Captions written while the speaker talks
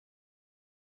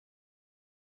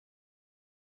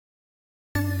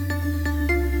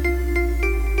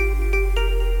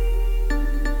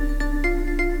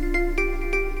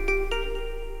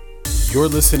You're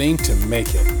listening to Make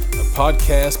It, a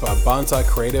podcast by Bonsai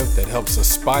Creative that helps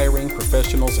aspiring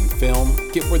professionals in film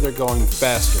get where they're going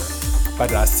faster by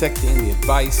dissecting the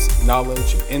advice,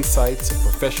 knowledge, and insights of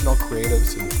professional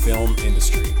creatives in the film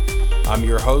industry. I'm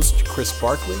your host, Chris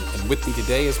Barkley, and with me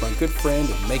today is my good friend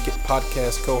and Make It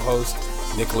podcast co-host,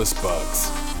 Nicholas Buggs.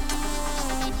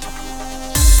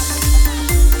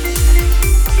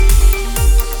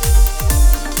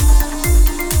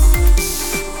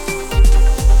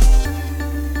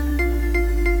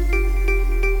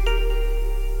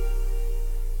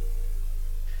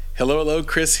 Hello,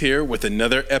 Chris here with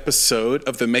another episode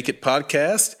of the Make It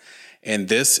podcast. And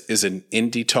this is an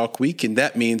Indie Talk week, and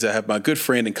that means I have my good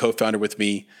friend and co-founder with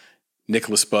me,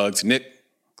 Nicholas Buggs. Nick,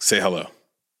 say hello.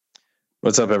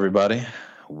 What's up, everybody?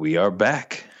 We are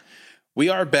back. We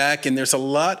are back, and there's a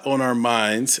lot on our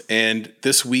minds. And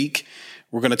this week,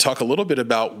 we're going to talk a little bit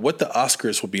about what the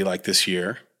Oscars will be like this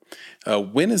year.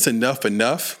 When is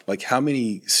enough? Like how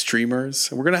many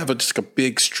streamers? We're going to have just a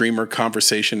big streamer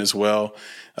conversation as well.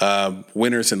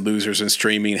 Winners and losers in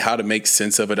streaming, how to make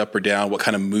sense of it up or down, what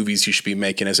kind of movies you should be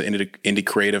making as an indie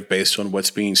creative based on what's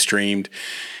being streamed,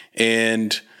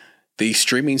 and the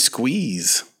streaming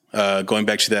squeeze, going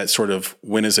back to that sort of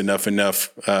when is enough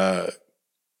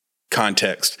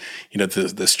context. You know,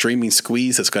 the streaming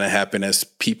squeeze that's going to happen as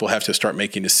people have to start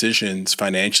making decisions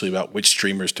financially about which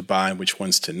streamers to buy and which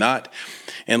ones to not.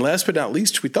 And last but not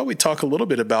least, we thought we'd talk a little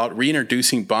bit about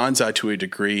reintroducing Bonsai to a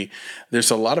degree.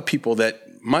 There's a lot of people that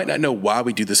might not know why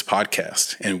we do this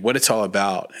podcast and what it's all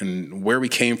about and where we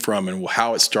came from and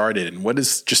how it started and what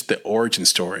is just the origin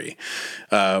story.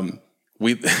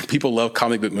 People love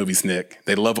comic book movies, Nick.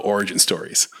 They love origin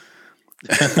stories.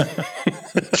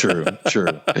 True.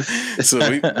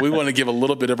 So we want to give a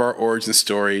little bit of our origin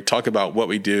story, talk about what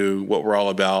we do, what we're all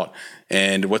about,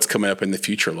 and what's coming up in the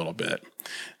future a little bit.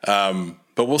 But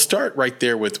we'll start right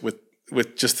there with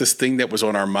just this thing that was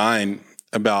on our mind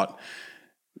about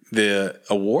the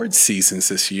award seasons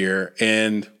this year,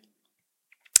 and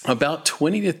about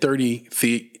 20 to 30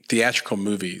 theatrical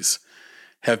movies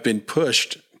have been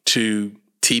pushed to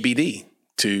TBD,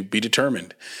 to be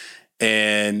determined,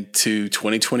 and to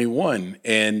 2021.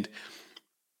 And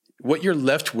what you're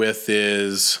left with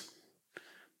is,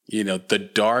 you know, The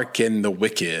Dark and the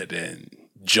Wicked and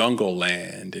Jungle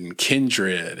Land and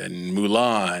Kindred and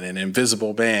Mulan and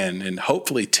Invisible Man and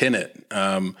hopefully Tenet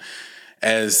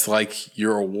as like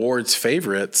your awards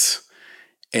favorites,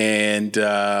 and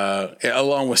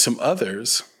along with some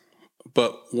others.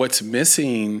 But what's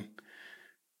missing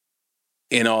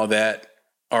in all that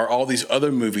are all these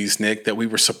other movies, Nick, that we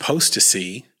were supposed to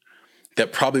see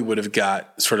that probably would have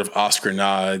got sort of Oscar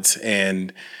nods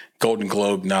and Golden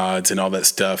Globe nods and all that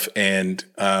stuff. And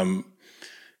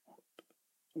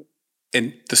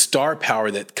the star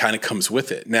power that kind of comes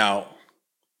with it. Now,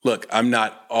 look, I'm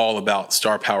not all about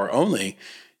star power only,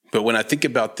 but when I think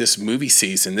about this movie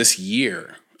season, this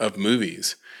year of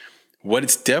movies, what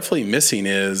it's definitely missing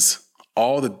is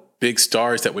all the big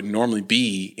stars that would normally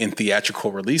be in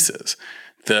theatrical releases.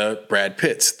 The Brad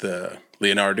Pitts, the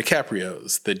Leonardo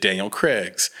DiCaprios, the Daniel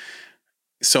Craigs,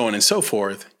 so on and so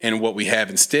forth. And what we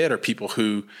have instead are people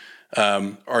who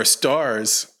are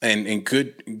stars and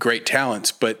great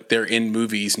talents, but they're in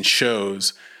movies and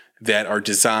shows that are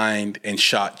designed and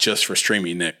shot just for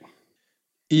streaming, Nick.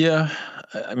 Yeah.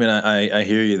 I mean, I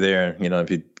hear you there. You know, if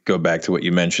you go back to what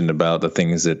you mentioned about the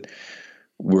things that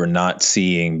we're not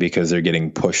seeing because they're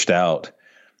getting pushed out,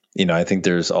 you know, I think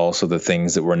there's also the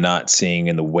things that we're not seeing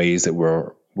in the ways that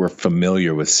we're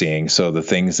familiar with seeing. So the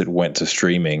things that went to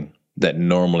streaming that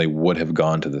normally would have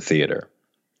gone to the theater,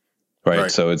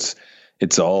 right? So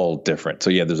it's all different.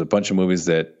 So yeah, there's a bunch of movies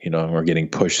that, you know, are getting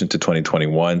pushed into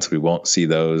 2021, so we won't see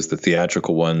those. The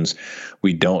theatrical ones,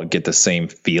 we don't get the same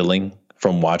feeling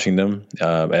from watching them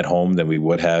at home than we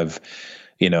would have,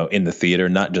 you know, in the theater,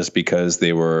 not just because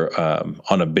they were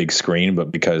on a big screen,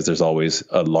 but because there's always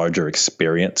a larger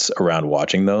experience around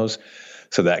watching those.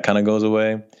 So that kind of goes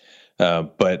away.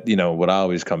 But, you know, what I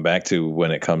always come back to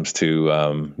when it comes to,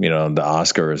 you know, the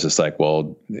Oscars is like,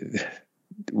 well,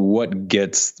 what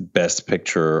gets Best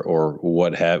Picture or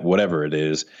whatever it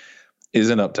is,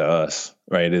 isn't up to us,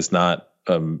 right? It's not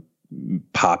a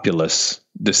populist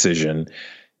decision.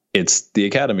 It's the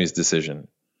Academy's decision.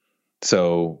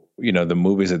 So, you know, the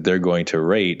movies that they're going to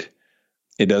rate,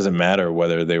 it doesn't matter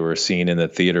whether they were seen in the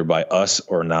theater by us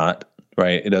or not,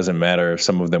 right? It doesn't matter if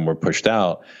some of them were pushed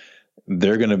out.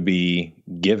 They're going to be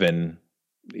given,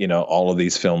 you know, all of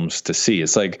these films to see.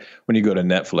 It's like when you go to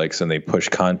Netflix and they push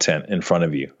content in front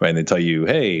of you, right? And they tell you,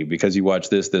 hey, because you watch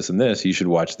this, this, and this, you should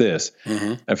watch this.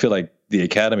 Mm-hmm. I feel like the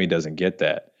Academy doesn't get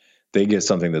that. They get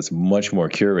something that's much more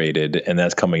curated, and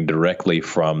that's coming directly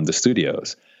from the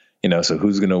studios. So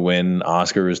who's going to win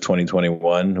Oscars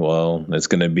 2021? Well, it's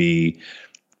going to be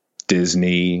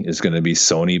Disney, it's going to be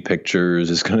Sony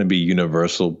Pictures, it's going to be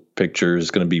Universal Pictures,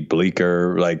 it's going to be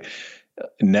Bleecker, like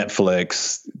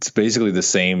Netflix. It's basically the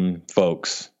same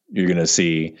folks you're going to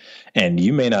see. And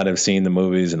you may not have seen the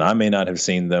movies, and I may not have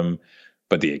seen them,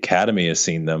 but the Academy has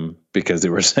seen them because they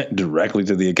were sent directly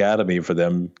to the Academy for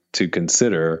them to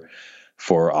consider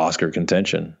for Oscar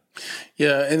contention.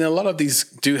 Yeah, and a lot of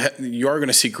these you are going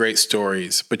to see great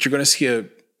stories, but you're going to see a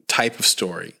type of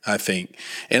story, I think.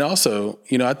 And also,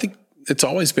 I think it's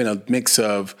always been a mix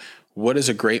of what is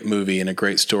a great movie and a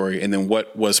great story, and then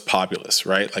what was populous,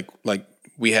 right? Like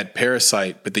we had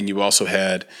Parasite, but then you also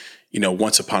had,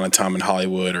 Once Upon a Time in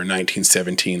Hollywood or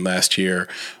 1917 last year,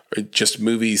 or just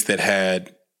movies that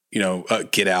had,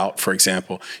 Get Out, for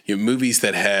example, movies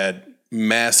that had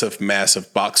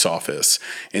massive box office.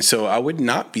 And so I would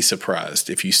not be surprised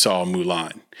if you saw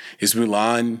Mulan. Is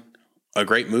Mulan a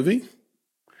great movie?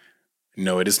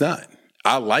 No, it is not.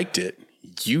 I liked it.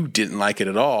 You didn't like it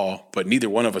at all, but neither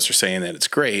one of us are saying that it's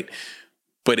great,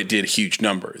 but it did huge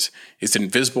numbers. Is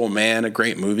Invisible Man a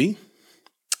great movie?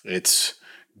 It's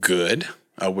good.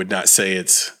 I would not say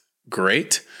it's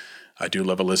great. I do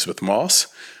love Elizabeth Moss,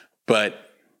 but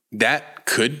that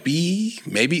could be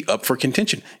maybe up for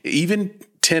contention. Even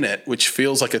Tenet, which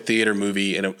feels like a theater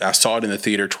movie, and I saw it in the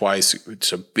theater twice.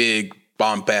 It's a big,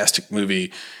 bombastic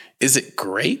movie. Is it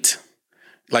great?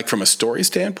 Like from a story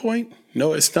standpoint?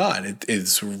 No, it's not. It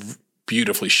is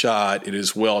beautifully shot. It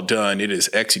is well done. It is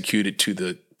executed to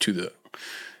the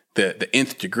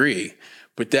nth degree.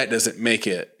 But that doesn't make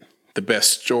it the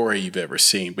best story you've ever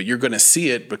seen. But you're going to see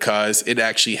it because it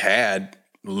actually had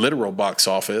literal box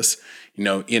office,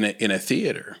 in a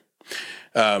theater.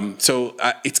 So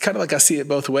it's kind of like I see it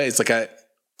both ways. Like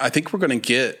I think we're going to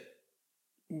get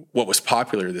what was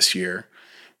popular this year,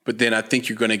 but then I think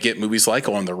you're going to get movies like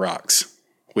On the Rocks,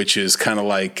 which is kind of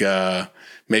like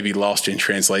maybe lost in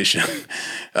translation.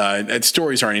 And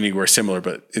stories aren't anywhere similar,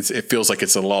 but it feels like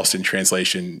it's a lost in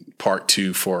translation part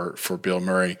 2 for Bill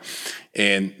Murray,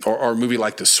 and or a movie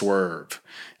like The Swerve.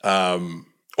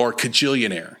 Or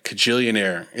Kajillionaire.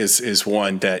 Kajillionaire is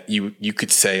one that you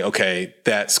could say, okay,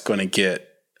 that's going to get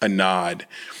a nod.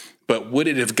 But would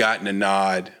it have gotten a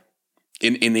nod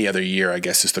in any other year, I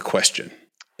guess, is the question.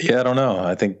 Yeah, I don't know.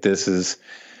 I think it's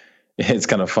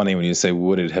kind of funny when you say,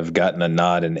 would it have gotten a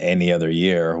nod in any other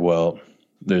year? Well,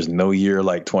 there's no year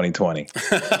like 2020.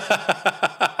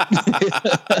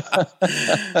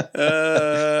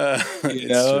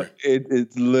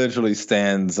 It literally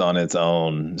stands on its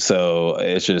own. So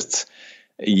it's just,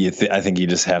 I think you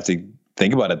just have to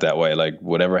think about it that way. Like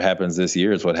whatever happens this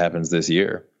year is what happens this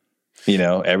year.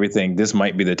 Everything, this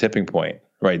might be the tipping point,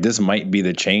 right? This might be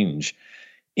the change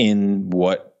in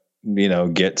what,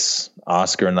 gets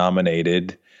Oscar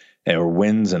nominated or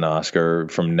wins an Oscar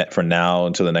from now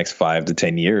until the next 5 to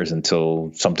 10 years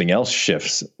until something else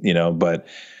shifts, but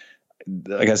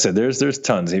like I said, there's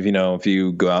tons. If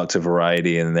you go out to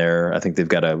Variety and I think they've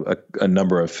got a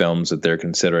number of films that they're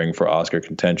considering for Oscar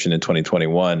contention in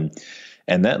 2021,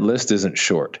 and that list isn't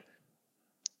short,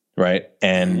 right?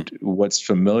 And what's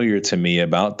familiar to me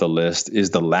about the list is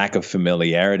the lack of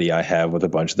familiarity I have with a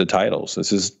bunch of the titles.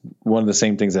 This is one of the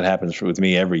same things that happens with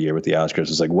me every year with the Oscars.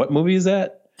 It's like, what movie is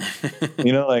that?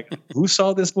 Like who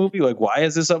saw this movie? Like, why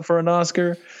is this up for an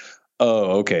Oscar?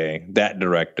 Oh, okay. That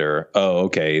director. Oh,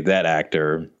 okay. That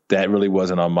actor. That really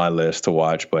wasn't on my list to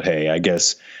watch, but hey, I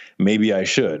guess maybe I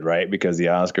should, right? Because the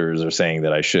Oscars are saying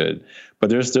that I should.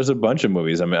 But there's a bunch of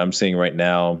movies. I mean, I'm seeing right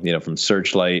now, from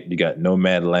Searchlight, you got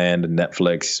Nomadland,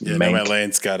 Netflix. Yeah,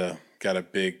 Nomadland's got a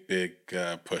big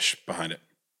push behind it.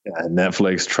 Yeah,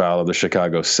 Netflix, Trial of the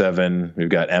Chicago 7. We've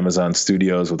got Amazon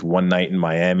Studios with One Night in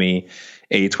Miami.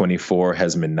 A24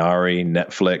 has Minari.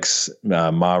 Netflix,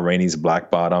 Ma Rainey's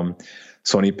Black Bottom.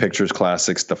 Sony Pictures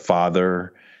Classics, The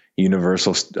Father.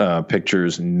 Universal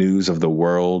Pictures, News of the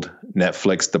World.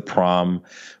 Netflix, The Prom.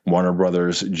 Warner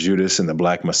Brothers, Judas and the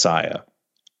Black Messiah.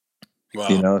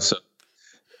 Wow. So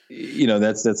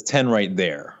that's 10 right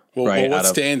there. Well, right? What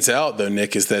stands out though,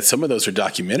 Nick, is that some of those are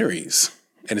documentaries.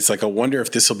 And it's like, I wonder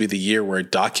if this will be the year where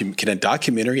can a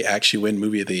documentary actually win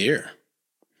Movie of the Year?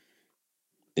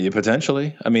 Yeah,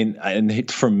 potentially. I mean,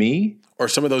 and for me, or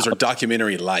some of those are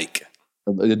documentary-like.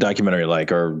 The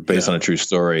documentary-like or based on a true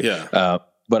story. Yeah.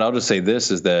 But I'll just say this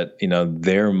is that,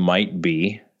 there might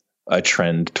be a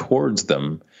trend towards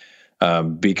them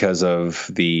because of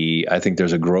I think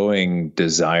there's a growing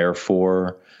desire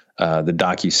for the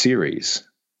docuseries,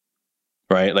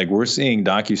 right? Like we're seeing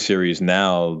docuseries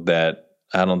now that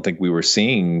I don't think we were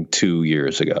seeing 2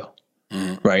 years ago,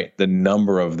 right? The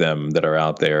number of them that are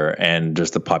out there and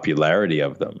just the popularity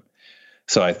of them.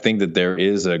 So I think that there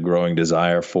is a growing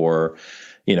desire for,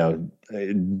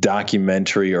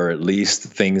 documentary, or at least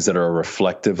things that are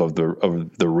reflective of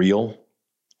the real.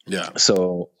 Yeah.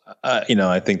 So,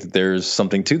 I think that there's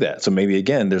something to that. So maybe,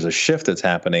 again, there's a shift that's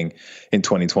happening in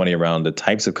 2020 around the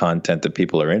types of content that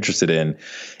people are interested in,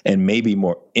 and maybe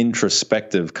more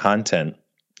introspective content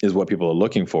is what people are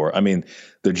looking for. I mean,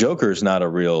 the Joker is not a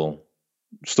real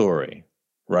story,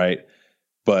 right?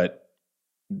 But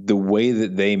the way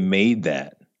that they made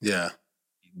that, yeah,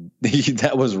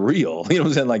 that was real. You know what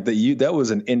I'm saying? Like that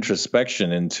was an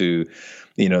introspection into,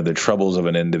 the troubles of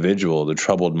an individual, the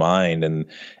troubled mind, and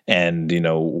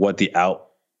what the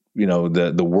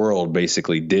world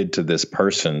basically did to this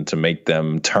person to make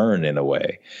them turn in a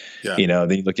way. Yeah.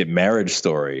 Then you look at Marriage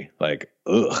Story, like,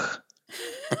 ugh.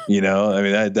 I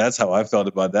mean, that's how I felt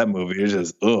about that movie. It's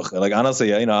just, ugh. Like,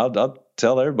 honestly, I'll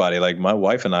tell everybody, like my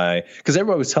wife and I, because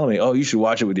everybody was telling me, oh, you should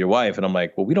watch it with your wife. And I'm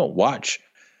like, well, we don't watch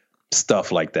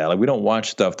stuff like that. Like, we don't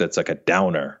watch stuff that's like a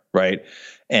downer, right?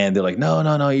 And they're like,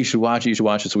 no, you should watch it. You should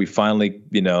watch it. So we finally,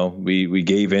 we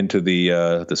gave into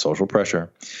the social pressure,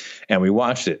 and we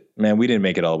watched it. Man, we didn't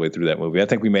make it all the way through that movie. I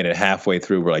think we made it halfway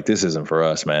through. We're like, this isn't for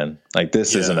us, man. Like,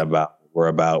 this isn't about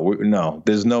no,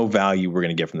 there's no value we're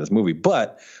going to get from this movie.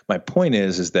 But my point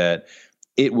is that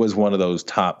it was one of those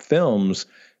top films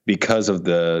because of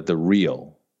the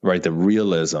real, right? The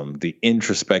realism, the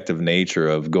introspective nature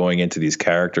of going into these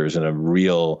characters in a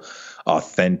real,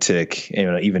 authentic,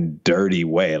 even dirty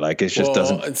way. Like, it just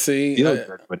doesn't feel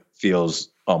good, but feels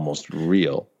almost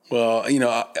real. Well,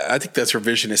 I think that's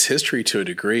revisionist history to a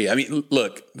degree. I mean,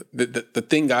 look, the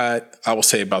thing I will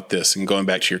say about this, and going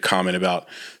back to your comment about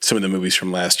some of the movies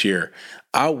from last year,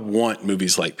 I want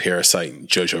movies like Parasite and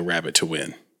Jojo Rabbit to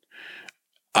win.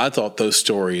 I thought those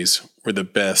stories were the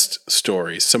best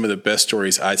stories, some of the best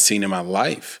stories I'd seen in my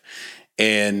life.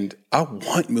 And I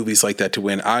want movies like that to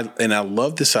win. I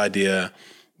love this idea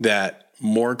that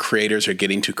more creators are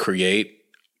getting to create.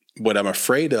 What I'm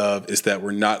afraid of is that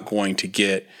we're not going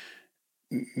to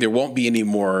there won't be any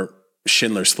more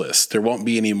Schindler's List. There won't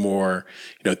be any more,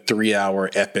 3-hour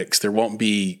epics. There won't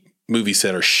be movies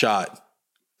that are shot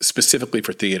specifically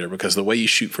for theater, because the way you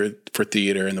shoot for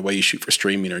theater and the way you shoot for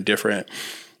streaming are different.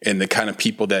 And the kind of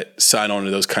people that sign on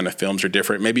to those kind of films are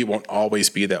different. Maybe it won't always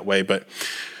be that way, but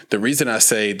the reason I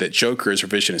say that Joker is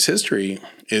revisionist history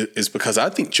is because I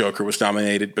think Joker was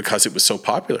nominated because it was so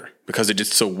popular, because it did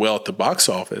so well at the box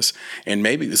office. And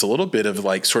maybe it's a little bit of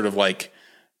sort of like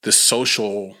the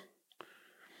social,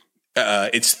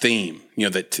 its theme,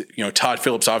 Todd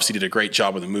Phillips obviously did a great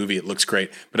job with the movie. It looks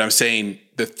great, but I'm saying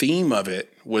the theme of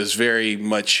it was very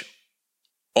much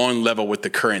on level with the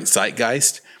current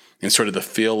zeitgeist and sort of the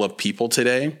feel of people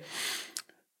today.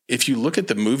 If you look at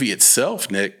the movie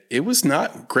itself, Nick, it was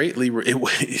not greatly.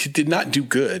 It did not do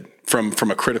good from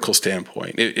a critical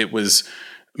standpoint. It was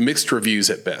mixed reviews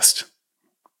at best.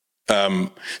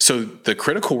 So the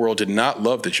critical world did not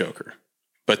love the Joker,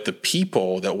 but the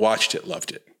people that watched it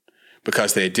loved it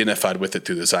because they identified with it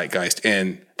through the zeitgeist,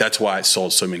 and that's why it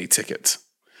sold so many tickets.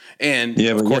 And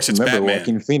of course, it's Batman.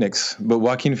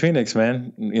 Joaquin Phoenix,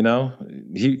 man,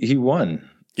 he won.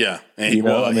 Yeah,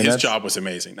 and his job was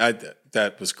amazing.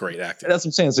 That was great acting. That's what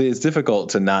I'm saying. So it's difficult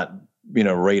to not,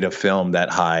 rate a film that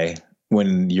high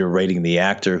when you're rating the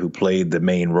actor who played the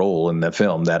main role in the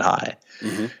film that high,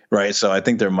 right? So I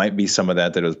think there might be some of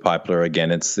that was popular.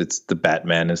 Again, it's the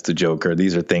Batman, it's the Joker.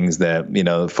 These are things that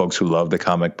folks who love the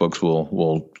comic books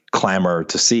will clamor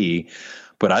to see.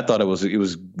 But I thought it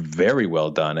was very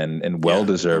well done and well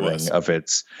deserving of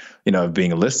its of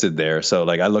being listed there. So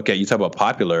like I look at, you talk about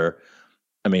popular.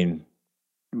 I mean,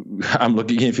 I'm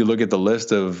looking, if you look at the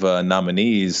list of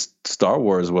nominees, Star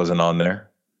Wars wasn't on there.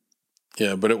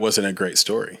 Yeah, but it wasn't a great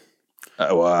story.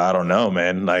 Well, I don't know,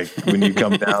 man. Like when you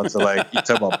come down to you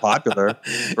talk about popular,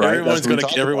 right?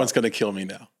 Everyone's gonna kill me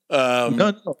now.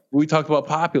 No, we talked about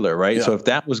popular, right? Yeah. So if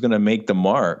that was going to make the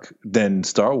mark, then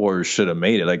Star Wars should have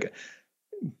made it. Like,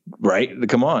 right?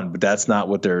 Come on, but that's not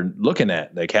what they're looking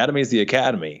at. The Academy is the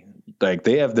Academy. Like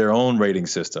they have their own rating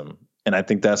system. And I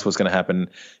think that's what's going to happen,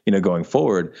 going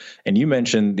forward. And you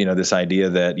mentioned, this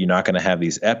idea that you're not going to have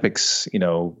these epics,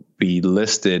 be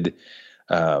listed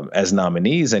as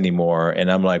nominees anymore.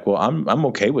 And I'm like, well, I'm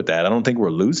okay with that. I don't think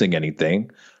we're losing anything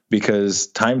because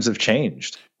times have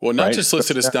changed. Well, not just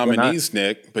listed as nominees,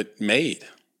 Nick, but made.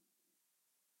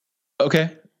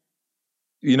 Okay.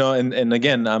 And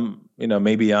again, I'm,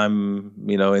 maybe I'm,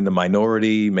 in the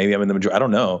minority, maybe I'm in the majority. I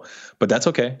don't know, but that's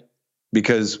okay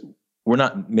because we're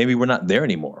not there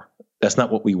anymore. that's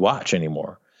not what we watch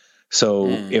anymore. So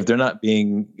if they're not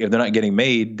getting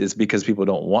made, it's because people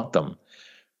don't want them.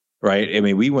 Right. I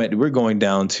mean, we're going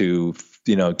down to,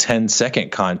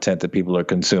 10-second content that people are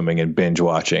consuming and binge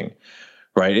watching.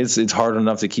 Right. It's hard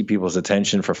enough to keep people's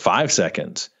attention for 5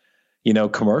 seconds.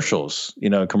 Commercials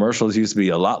used to be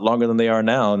a lot longer than they are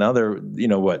now. Now they're,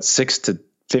 6 to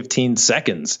 15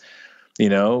 seconds,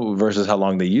 versus how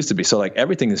long they used to be. So like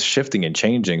everything is shifting and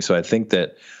changing. So I think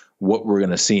that what we're going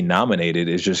to see nominated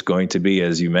is just going to be,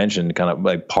 as you mentioned, kind of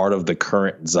like part of the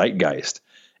current zeitgeist.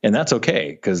 And that's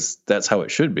okay, because that's how it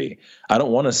should be. I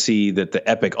don't want to see that the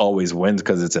epic always wins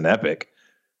because it's an epic,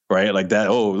 right? Like that.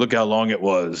 Oh, look how long it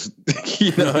was,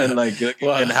 and like,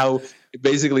 wow. And how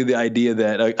basically the idea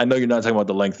that I know you're not talking about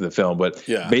the length of the film, but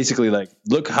basically like,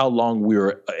 look how long we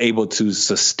were able to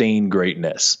sustain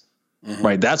greatness,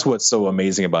 right? That's what's so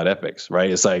amazing about epics,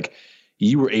 right? It's like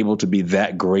you were able to be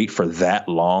that great for that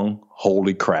long.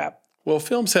 Holy crap. Well,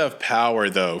 films have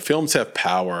power though. Films have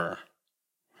power.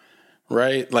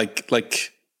 Right?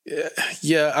 Like,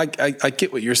 yeah, I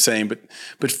get what you're saying,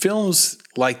 but films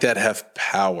like that have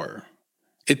power.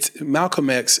 Malcolm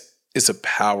X is a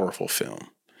powerful film.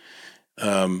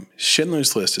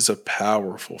 Schindler's List is a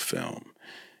powerful film.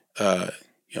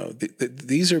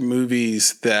 These are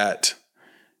movies that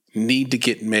need to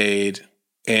get made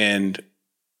and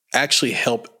actually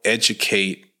help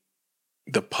educate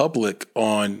the public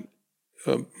on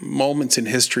moments in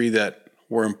history that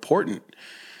were important.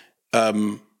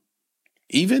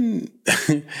 Even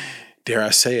dare I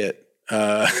say it,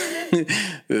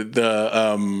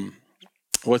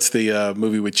 what's the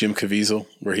movie with Jim Caviezel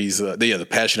where he's the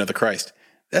Passion of the Christ?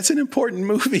 That's an important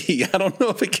movie. I don't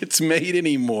know if it gets made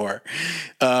anymore.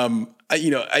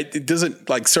 It doesn't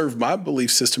like serve my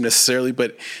belief system necessarily,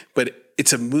 but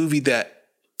it's a movie that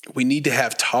we need to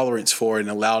have tolerance for and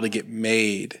allow to get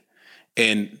made.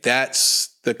 And that's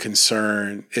the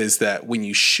concern, is that when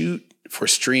you shoot for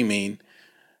streaming,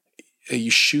 you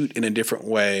shoot in a different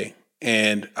way.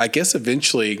 And I guess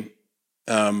eventually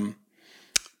the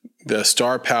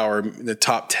star power, the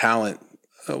top talent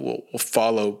will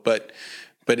follow. But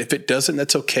if it doesn't,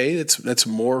 that's okay. That's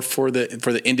more for the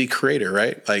indie creator,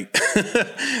 right? Like,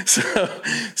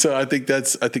 so I think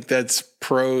that's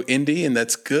pro indie, and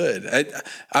that's good.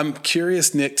 I'm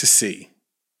curious, Nick, to see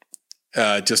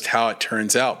just how it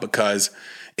turns out, because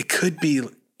it could be,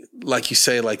 like you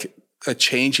say, like a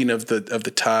changing of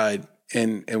the tide,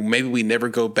 and maybe we never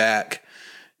go back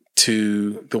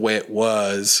to the way it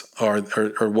was or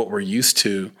what we're used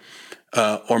to.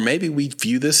 Or maybe we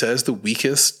view this as the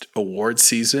weakest award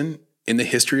season in the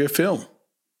history of film,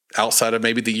 outside of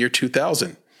maybe the year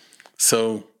 2000.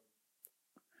 So,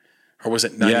 or was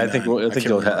it 99? Yeah, I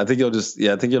think you'll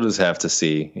just have to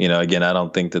see. Again, I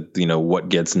don't think that what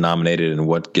gets nominated and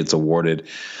what gets awarded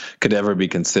could ever be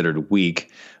considered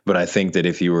weak. But I think that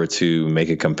if you were to make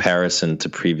a comparison to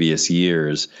previous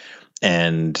years,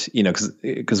 and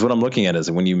because what I'm looking at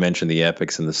is when you mention the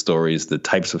epics and the stories, the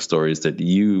types of stories that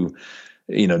you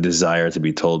desire to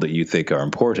be told that you think are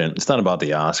important. It's not about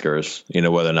the Oscars,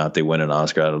 whether or not they win an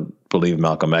Oscar. I don't believe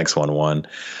Malcolm X won one.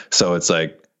 So it's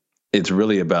like, it's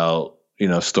really about,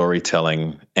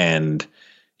 storytelling and,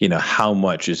 how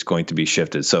much is going to be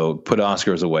shifted. So put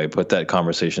Oscars away, put that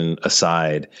conversation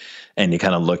aside, and you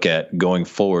kind of look at going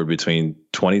forward between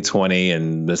 2020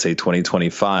 and let's say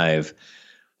 2025,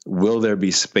 will there be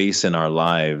space in our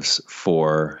lives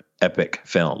for epic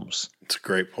films? It's a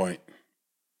great point.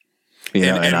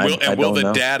 And will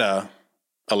the data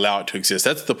allow it to exist?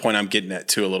 That's the point I'm getting at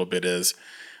too a little bit, is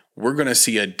we're going to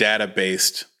see a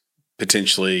data-based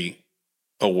potentially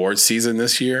award season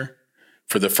this year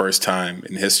for the first time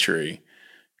in history,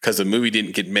 because the movie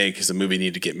didn't get made because the movie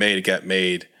needed to get made. It got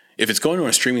made. If it's going to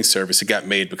a streaming service, it got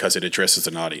made because it addresses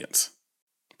an audience.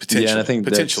 Potentially. Yeah, and I think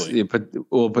potentially.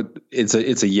 But it's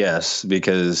a yes,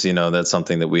 because that's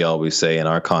something that we always say in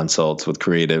our consults with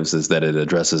creatives, is that it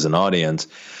addresses an audience,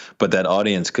 but that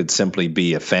audience could simply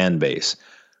be a fan base,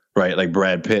 right? Like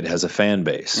Brad Pitt has a fan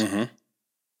base,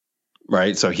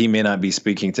 right? So he may not be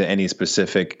speaking to any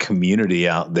specific community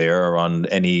out there or on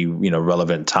any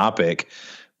relevant topic,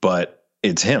 but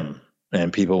it's him,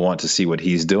 and people want to see what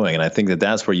he's doing. And I think that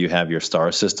that's where you have your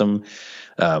star system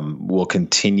will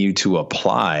continue to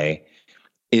apply,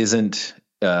 isn't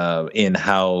in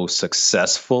how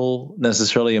successful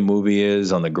necessarily a movie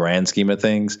is on the grand scheme of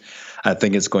things. I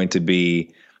think it's going to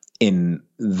be in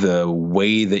the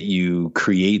way that you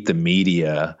create the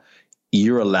media.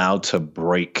 You're allowed to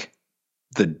break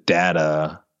the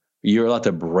data. You're allowed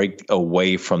to break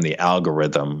away from the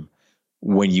algorithm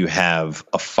when you have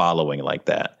a following like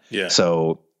that. Yeah.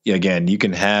 So again, you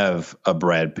can have a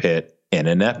Brad Pitt in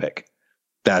an epic,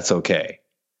 that's okay.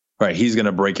 Right? He's going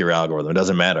to break your algorithm. It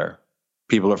doesn't matter.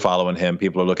 People are following him.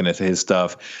 People are looking at his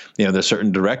stuff. There's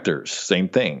certain directors, same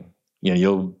thing.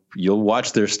 You'll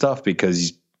watch their stuff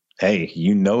because, hey,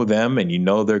 you know them and you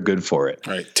know they're good for it.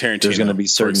 Right. Tarantino, there's going to be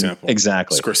certain, for example.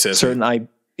 Exactly. Scorsese.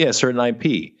 Certain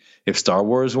IP. If Star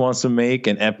Wars wants to make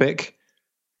an epic,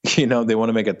 they want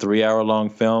to make a 3-hour long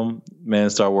film, man,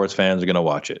 Star Wars fans are going to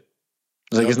watch it.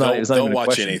 It's not even watch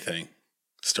question. Anything.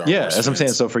 Star Wars that's what I'm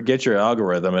saying. So forget your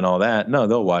algorithm and all that. No,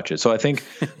 they'll watch it. So I think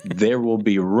there will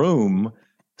be room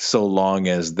so long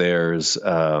as there's,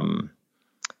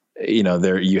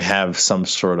 you have some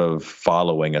sort of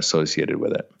following associated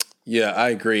with it. Yeah, I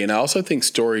agree. And I also think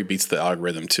story beats the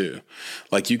algorithm too.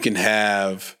 Like you can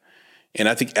have, and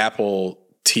I think Apple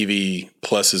TV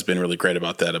Plus has been really great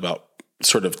about that, about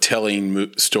sort of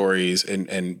telling stories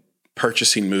and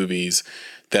purchasing movies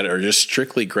that are just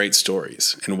strictly great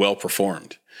stories and well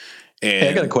performed. And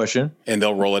I got a question. And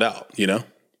they'll roll it out,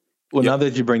 Well, now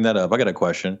that you bring that up, I got a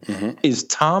question. Mm-hmm. Is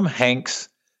Tom Hanks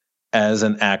as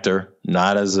an actor,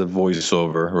 not as a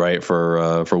voiceover, right,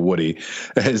 for Woody,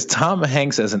 is Tom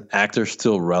Hanks as an actor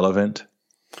still relevant?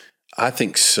 I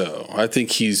think so. I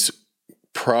think he's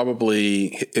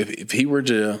probably, if he were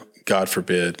to, God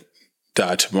forbid,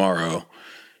 die tomorrow,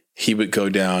 he would go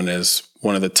down as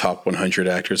one of the top 100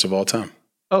 actors of all time.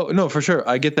 Oh, no, for sure.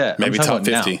 I get that. Maybe top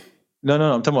 50. No,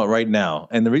 I'm talking about right now.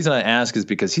 And the reason I ask is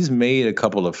because he's made a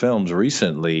couple of films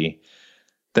recently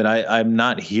that I'm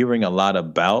not hearing a lot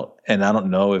about. And I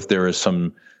don't know if there is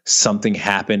something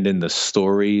happened in the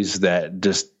stories that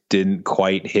just didn't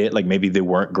quite hit. Like maybe they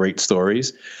weren't great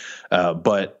stories.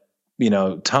 But,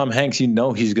 Tom Hanks,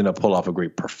 he's going to pull off a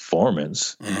great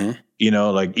performance. Mm-hmm.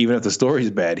 Like even if the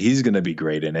story's bad, he's going to be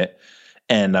great in it.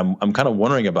 And I'm kind of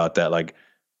wondering about that. Like,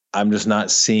 I'm just not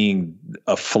seeing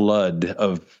a flood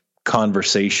of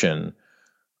conversation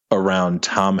around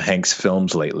Tom Hanks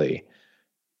films lately.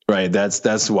 Right.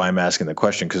 That's why I'm asking the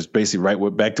question. Cause basically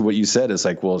back to what you said, it's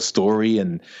like, well, story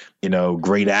and,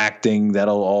 great acting,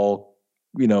 that'll all,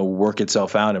 work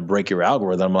itself out and break your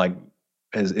algorithm. I'm like,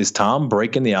 is Tom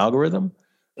breaking the algorithm?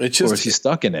 Or is he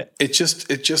stuck in it? It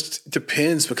just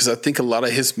depends, because I think a lot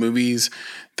of his movies,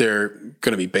 they're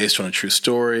going to be based on a true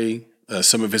story.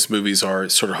 Some of his movies are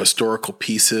sort of historical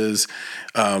pieces.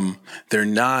 They're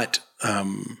not.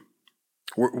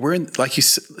 We're in, like you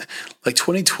said, like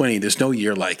 2020. There's no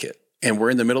year like it, and we're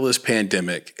in the middle of this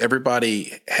pandemic.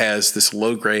 Everybody has this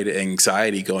low grade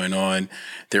anxiety going on.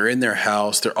 They're in their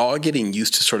house. They're all getting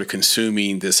used to sort of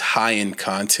consuming this high end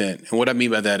content. And what I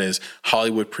mean by that is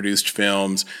Hollywood produced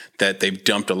films that they've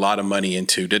dumped a lot of money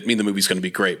into. Doesn't mean the movie's going to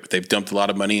be great, but they've dumped a lot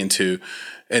of money into.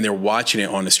 And they're watching it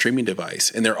on a streaming device,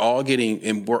 and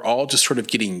we're all just sort of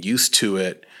getting used to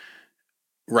it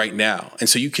right now. And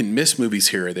so you can miss movies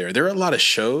here or there. There are a lot of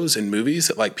shows and movies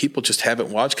that like people just haven't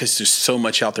watched because there's so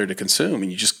much out there to consume,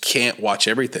 and you just can't watch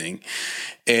everything.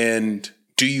 And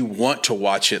do you want to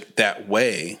watch it that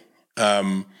way?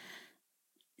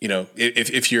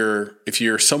 If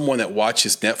you're someone that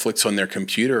watches Netflix on their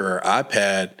computer or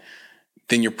iPad,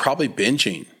 then you're probably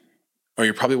binging, or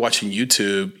you're probably watching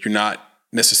YouTube. You're not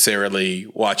necessarily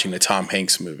watching a Tom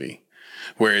Hanks movie.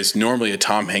 Whereas normally a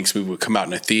Tom Hanks movie would come out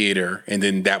in a theater, and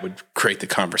then that would create the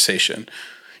conversation.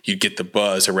 You'd get the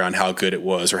buzz around how good it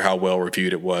was or how well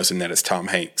reviewed it was, and that it's Tom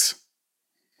Hanks.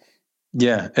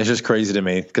 Yeah, it's just crazy to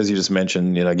me because you just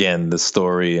mentioned, again, the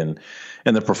story and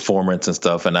the performance and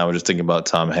stuff. And I was just thinking about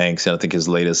Tom Hanks, and I think his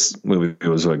latest movie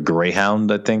was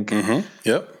Greyhound, I think. Mm-hmm.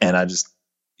 Yep. And I just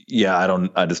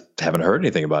haven't heard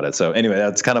anything about it. So anyway,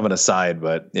 that's kind of an aside,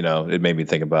 but it made me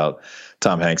think about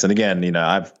Tom Hanks. And again,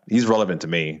 he's relevant to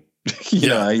me.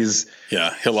 He'll always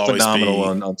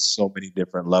phenomenal be on so many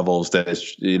different levels that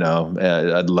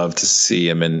I'd love to see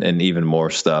him in even more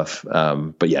stuff.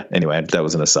 But yeah, anyway, that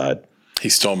was an aside. He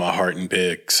stole my heart in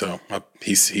Big, so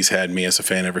he's had me as a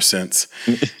fan ever since.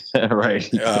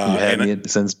 Right, you had me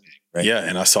since Big, right? Yeah,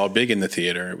 and I saw Big in the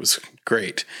theater. It was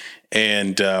great,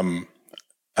 and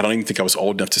I don't even think I was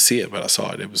old enough to see it, but I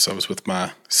saw it. I was with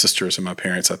my sisters and my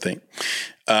parents, I think.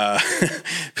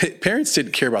 Parents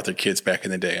didn't care about their kids back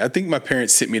in the day. I think my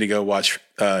parents sent me to go watch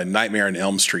Nightmare on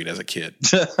Elm Street as a kid,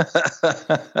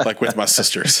 like with my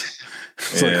sisters.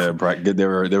 Yeah, they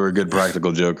were good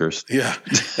practical jokers. Yeah,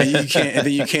 and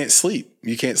then you can't sleep.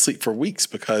 You can't sleep for weeks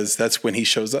because that's when he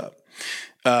shows up.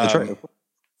 That's right.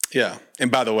 Yeah,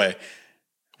 and by the way,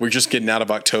 we're just getting out of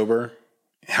October,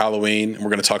 Halloween, and we're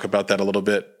going to talk about that a little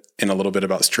bit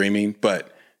about streaming.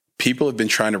 But people have been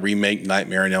trying to remake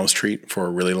Nightmare on Elm Street for a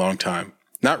really long time.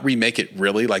 not remake it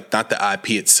really, like not the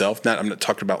IP itself. I'm not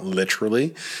talking about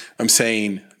literally. I'm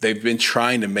saying they've been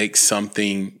trying to make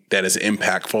something that is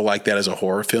impactful like that as a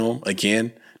horror film.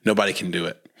 Again, nobody can do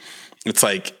it. It's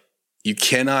like you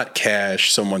cannot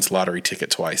cash someone's lottery ticket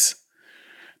twice.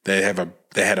 They had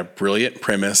a brilliant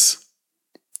premise.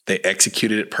 They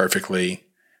executed it perfectly.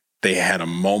 They had a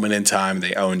moment in time.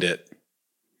 They owned it.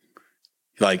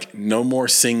 Like no more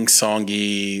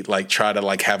sing-songy, like try to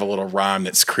like have a little rhyme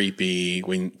that's creepy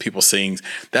when people sing.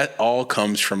 That all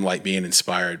comes from like being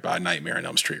inspired by Nightmare on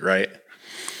Elm Street, right?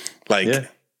 Like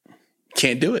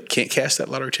can't do it. Can't cash that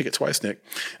lottery ticket twice, Nick.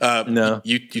 No.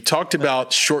 You talked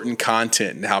about shortened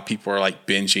content and how people are like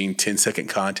binging 10-second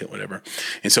content, whatever.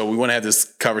 And so we want to have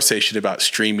this conversation about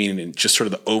streaming and just sort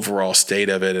of the overall state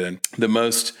of it. And the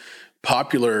most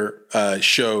popular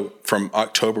show from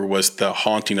October was The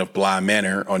Haunting of Bly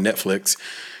Manor on Netflix.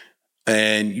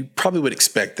 And you probably would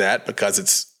expect that because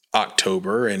it's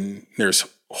October and there's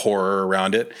horror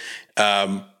around it.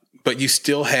 But you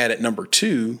still had at number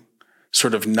 2,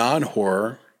 sort of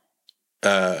non-horror,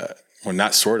 well,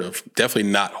 not sort of,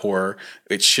 definitely not horror.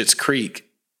 It's Schitt's Creek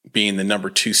being the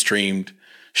number 2 streamed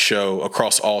show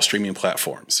across all streaming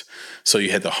platforms. So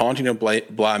you had The Haunting of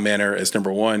Bly Manor as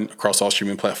number 1 across all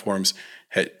streaming platforms.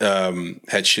 Had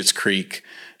Schitt's Creek,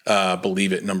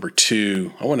 believe it, number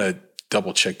 2. I want to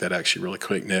double check that actually really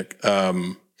quick, Nick,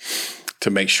 to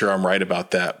make sure I'm right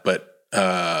about that. But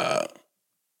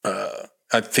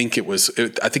I think it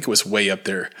was way up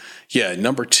there. Yeah,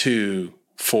 number 2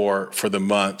 for the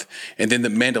month, and then The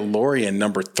Mandalorian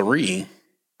number 3.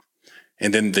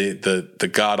 And then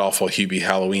the god awful Hubie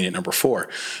Halloween at number 4.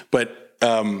 But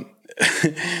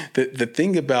the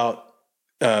thing about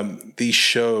these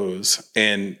shows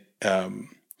and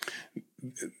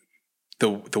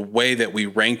the way that we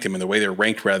rank them and the way they're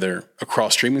ranked rather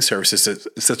across streaming services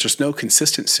is that there's no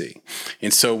consistency.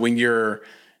 And so when you're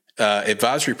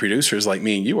advisory producers like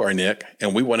me and you are, Nick,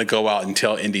 and we want to go out and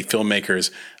tell indie filmmakers,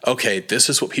 okay,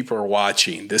 this is what people are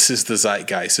watching. This is the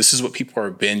zeitgeist. This is what people are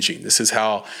binging. This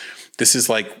is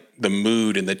like the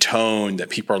mood and the tone that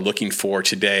people are looking for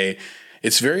today.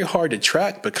 It's very hard to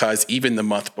track because even the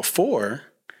month before,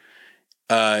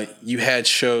 you had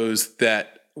shows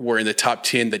that were in the top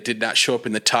 10 that did not show up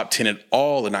in the top 10 at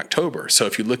all in October. So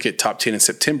if you look at top 10 in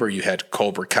September, you had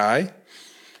Cobra Kai,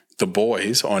 The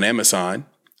Boys on Amazon,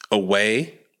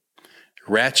 Away,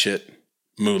 Ratchet,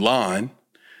 Mulan,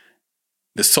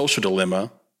 The Social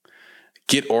Dilemma,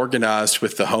 Get Organized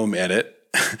with the Home Edit,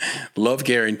 Love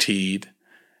Guaranteed,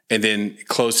 and then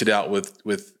closed it out with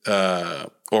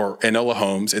Enola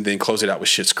Holmes, and then closed it out with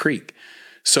Schitt's Creek.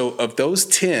 So of those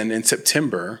 10 in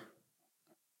September,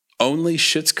 only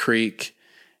Schitt's Creek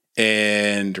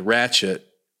and Ratchet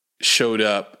showed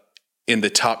up in the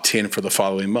top 10 for the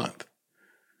following month.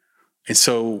 And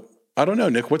so I don't know,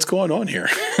 Nick, what's going on here?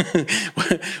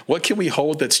 What can we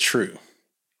hold that's true?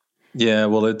 Yeah,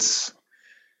 well, it's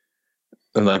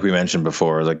like we mentioned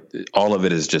before, like all of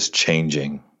it is just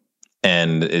changing.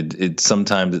 And it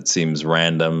sometimes it seems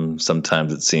random.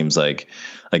 Sometimes it seems like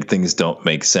things don't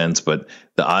make sense. But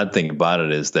the odd thing about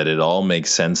it is that it all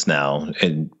makes sense now,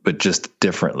 but just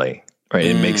differently, right?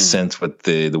 It makes sense with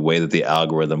the way that the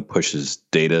algorithm pushes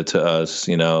data to us,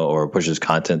 or pushes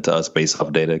content to us based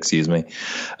off data, excuse me.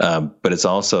 But it's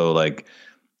also like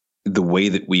the way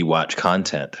that we watch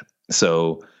content.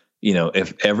 So,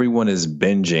 if everyone is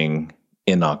binging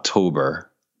in October,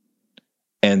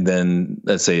 and then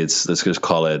let's just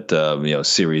call it,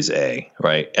 Series A,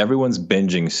 right? Everyone's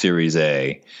binging Series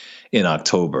A in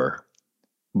October,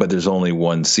 but there's only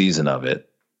one season of it.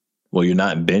 Well, you're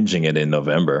not binging it in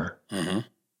November. Mm-hmm.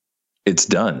 It's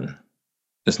done.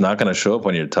 It's not going to show up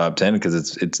on your top 10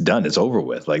 because it's done. It's over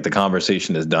with. Like the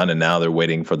conversation is done, and now they're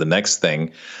waiting for the next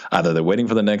thing. Either they're waiting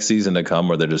for the next season to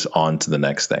come, or they're just on to the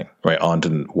next thing, right? On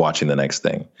to watching the next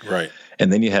thing. Right.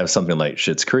 And then you have something like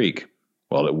Schitt's Creek.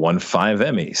 Well, it won 5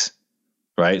 Emmys,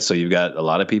 right? So you've got a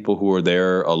lot of people who are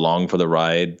there along for the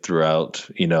ride throughout,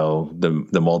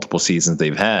 the multiple seasons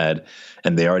they've had,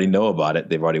 and they already know about it.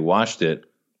 They've already watched it.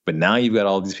 But now you've got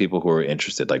all these people who are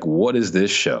interested. Like, what is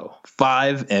this show?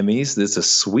 5 Emmys? This is a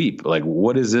sweep. Like,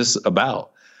 what is this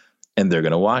about? And they're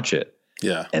going to watch it.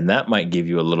 Yeah. And that might give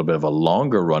you a little bit of a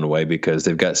longer runway because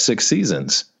they've got 6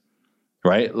 seasons.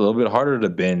 Right? A little bit harder to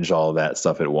binge all of that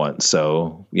stuff at once.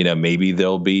 So, maybe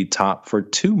they'll be top for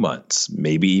 2 months,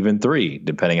 maybe even 3,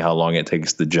 depending on how long it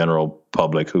takes the general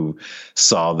public who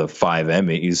saw the 5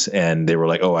 Emmys and they were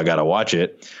like, oh, I got to watch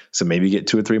it. So maybe get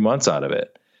 2 or 3 months out of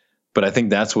it. But I think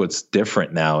that's what's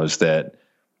different now is that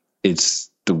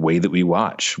it's the way that we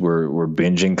watch. We're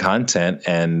binging content,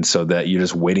 and so that you're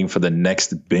just waiting for the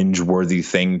next binge-worthy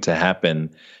thing to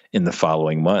happen in the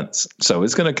following months. So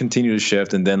it's going to continue to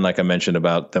shift. And then, like I mentioned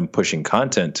about them pushing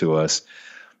content to us,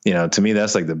 to me,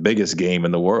 that's like the biggest game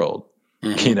in the world.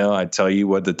 Mm-hmm. I tell you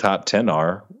what the top 10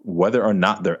 are, whether or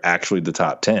not they're actually the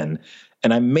top 10.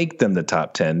 And I make them the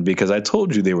top 10 because I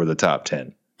told you they were the top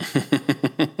 10.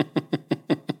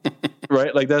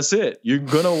 Right? Like, that's it. You're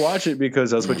going to watch it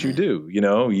because that's what you do.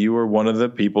 You are one of the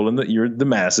people you're the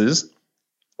masses.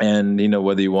 And,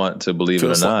 whether you want to believe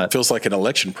it or not. Feels like an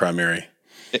election primary.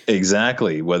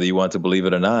 Exactly. Whether you want to believe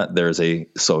it or not, there's a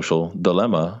social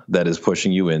dilemma that is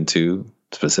pushing you into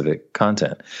specific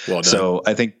content. Well done. So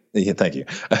I think, thank you.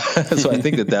 So I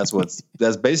think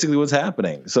that's basically what's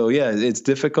happening. So yeah, it's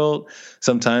difficult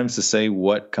sometimes to say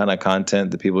what kind of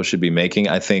content that people should be making.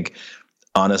 I think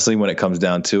honestly, when it comes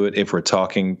down to it, if we're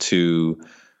talking to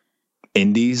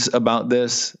indies about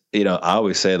this, I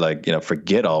always say, like,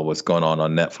 forget all what's going on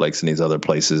Netflix and these other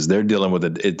places. They're dealing with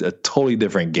a totally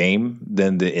different game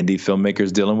than the indie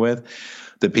filmmakers dealing with.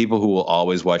 The people who will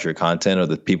always watch your content are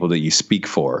the people that you speak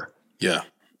for. Yeah.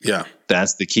 Yeah.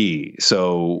 That's the key.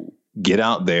 So get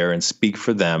out there and speak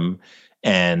for them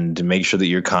and make sure that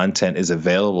your content is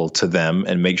available to them,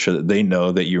 and make sure that they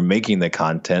know that you're making the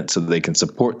content so that they can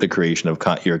support the creation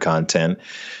of your content.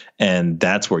 And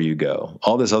that's where you go.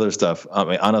 All this other stuff, I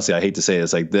mean, honestly, I hate to say it,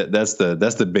 it's like that's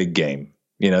the big game.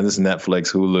 This is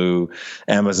Netflix, Hulu,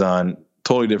 Amazon,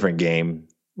 totally different game.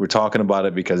 We're talking about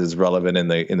it because it's relevant in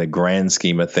the grand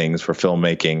scheme of things for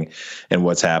filmmaking and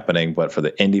what's happening. But for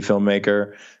the indie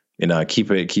filmmaker,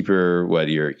 keep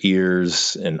your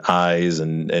ears and eyes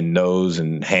and nose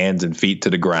and hands and feet to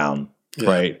the ground,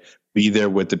 right? Be there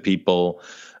with the people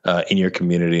in your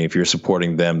community. If you're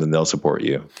supporting them, then they'll support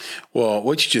you. Well,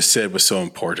 what you just said was so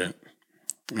important.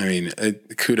 I mean,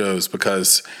 kudos,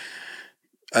 because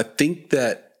I think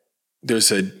that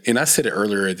and I said it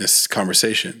earlier in this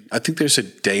conversation, I think there's a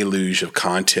deluge of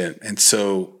content. And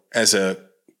so as a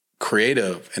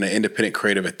creative and an independent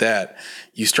creative at that,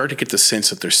 you start to get the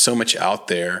sense that there's so much out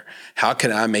there. How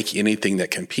can I make anything that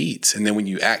competes? And then when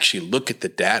you actually look at the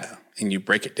data and you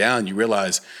break it down, you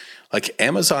realize, like,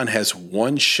 Amazon has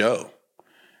one show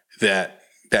that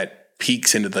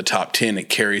peaks into the top 10 and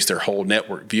carries their whole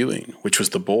network viewing, which was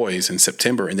The Boys in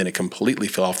September, and then it completely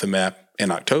fell off the map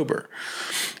in October.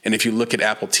 And if you look at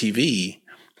Apple TV,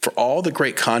 for all the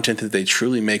great content that they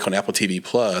truly make on Apple TV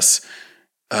Plus,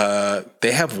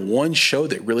 they have one show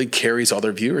that really carries all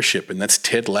their viewership, and that's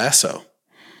Ted Lasso.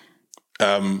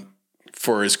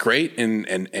 For as great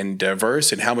and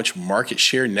diverse and how much market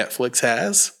share Netflix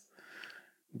has,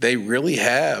 they really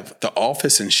have The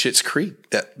Office and Schitt's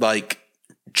Creek that, like,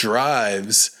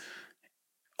 drives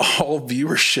all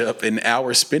viewership and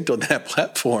hours spent on that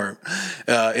platform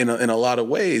in a lot of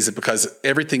ways, because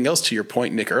everything else, to your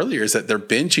point, Nick, earlier, is that they're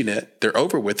binging it, they're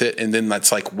over with it, and then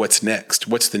that's like, what's next?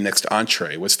 What's the next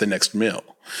entree? What's the next meal?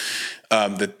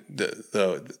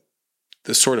 The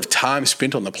sort of time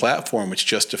spent on the platform, which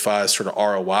justifies sort of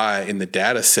ROI in the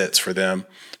data sets for them,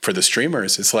 for the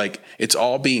streamers, it's like it's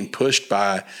all being pushed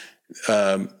by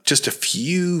just a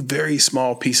few very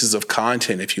small pieces of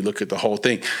content. If you look at the whole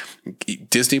thing,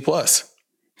 Disney Plus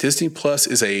is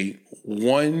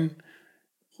let's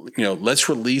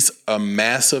release a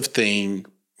massive thing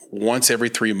once every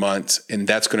 3 months, and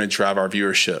that's going to drive our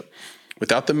viewership.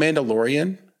 Without The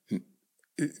Mandalorian,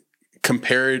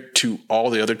 compared to all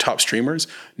the other top streamers,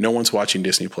 no one's watching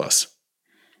Disney Plus.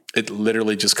 It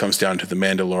literally just comes down to The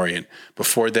Mandalorian.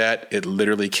 Before that, it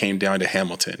literally came down to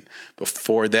Hamilton.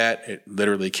 Before that, it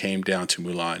literally came down to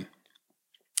Mulan.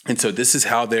 And so this is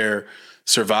how they're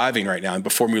surviving right now. And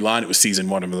before Mulan, it was season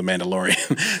 1 of The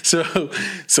Mandalorian.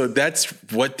 So that's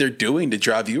what they're doing to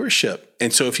drive viewership.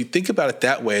 And so if you think about it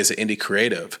that way as an indie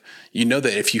creative, you know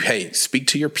that if you, speak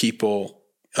to your people,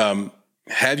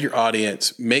 have your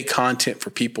audience, make content for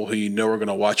people who you know are going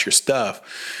to watch your stuff,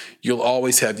 you'll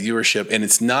always have viewership. And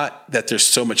it's not that there's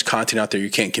so much content out there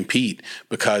you can't compete,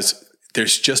 because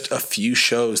there's just a few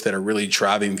shows that are really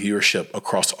driving viewership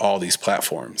across all these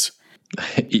platforms.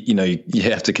 You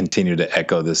have to continue to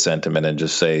echo this sentiment and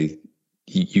just say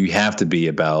you have to be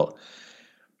about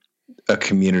a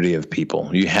community of people.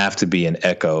 You have to be an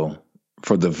echo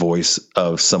for the voice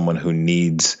of someone who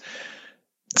needs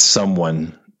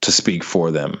someone to speak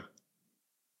for them.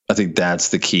 I think that's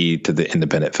the key to the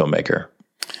independent filmmaker.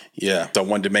 Yeah. So I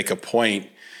wanted to make a point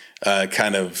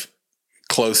kind of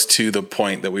close to the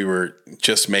point that we were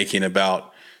just making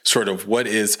about sort of what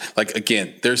is, like,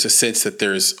 again, there's a sense that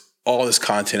there's all this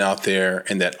content out there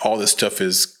and that all this stuff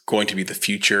is going to be the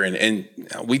future. And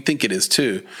we think it is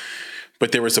too.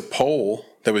 But there was a poll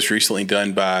that was recently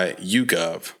done by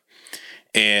YouGov.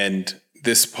 And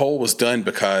this poll was done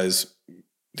because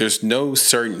there's no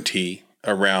certainty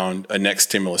around a next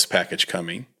stimulus package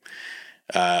coming.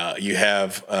 You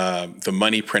have the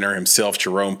money printer himself,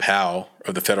 Jerome Powell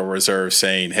of the Federal Reserve,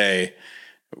 saying, hey,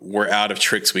 we're out of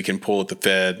tricks we can pull at the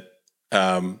Fed.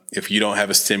 If you don't have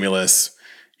a stimulus,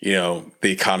 the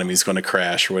economy is going to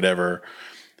crash or whatever.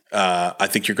 I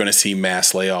think you're going to see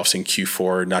mass layoffs in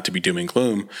Q4, not to be doom and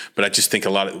gloom, but I just think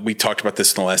we talked about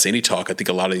this in the last Indie Talk. I think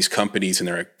a lot of these companies and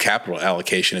their capital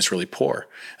allocation is really poor.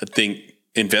 I think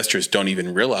investors don't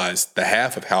even realize the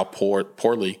half of how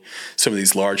poorly some of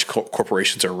these large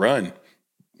corporations are run.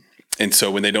 And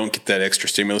so when they don't get that extra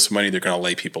stimulus money, they're going to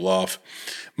lay people off.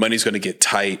 Money's going to get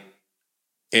tight,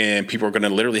 and people are going to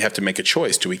literally have to make a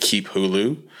choice. Do we keep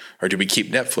Hulu or do we keep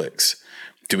Netflix?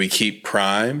 Do we keep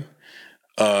Prime?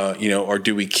 Or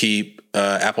do we keep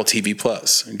Apple TV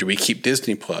Plus? Do we keep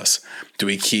Disney Plus? Do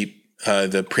we keep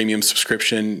the premium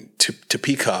subscription to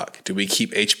Peacock? Do we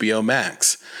keep HBO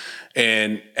Max?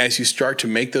 And as you start to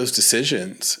make those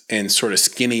decisions and sort of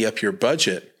skinny up your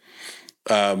budget,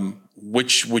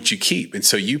 which would you keep? And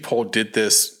so YouGov did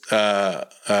this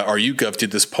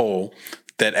poll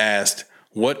that asked,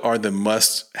 what are the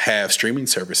must-have streaming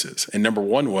services? And number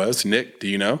one was, Nick, do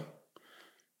you know?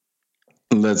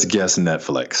 Let's guess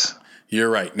Netflix. You're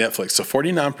right, Netflix. So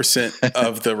 49%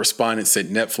 of the respondents said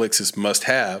Netflix is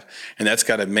must-have, and that's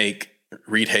got to make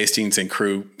Reed Hastings and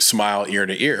crew smile ear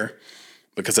to ear,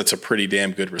 because that's a pretty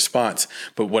damn good response.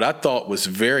 But what I thought was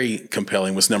very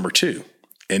compelling was number two.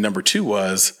 And number two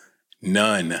was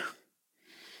none.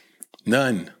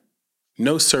 None.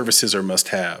 No services are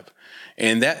must-have.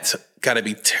 And that's got to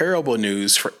be terrible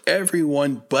news for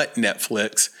everyone but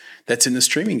Netflix that's in the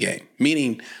streaming game.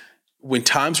 Meaning, when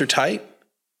times are tight,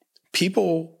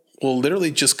 people will literally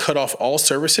just cut off all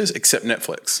services except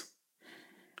Netflix.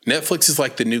 Netflix is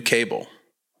like the new cable.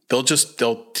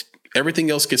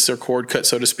 Everything else gets their cord cut,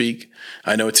 so to speak.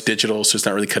 I know it's digital, so it's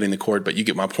not really cutting the cord, but you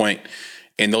get my point.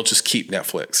 And they'll just keep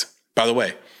Netflix. By the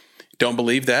way, don't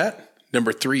believe that?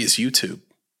 Number three is YouTube.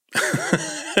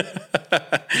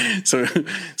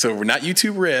 So we're not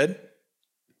YouTube Red,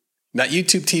 not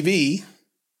YouTube TV,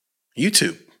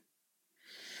 YouTube.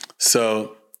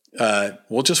 So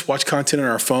we'll just watch content on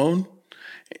our phone.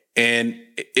 And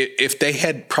if they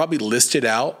had probably listed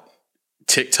out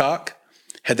TikTok,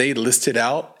 had they listed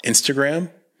out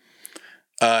Instagram,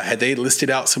 had they listed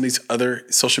out some of these other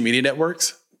social media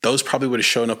networks, those probably would have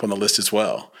shown up on the list as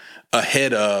well,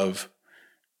 ahead of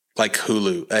like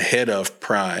Hulu, ahead of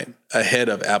Prime, ahead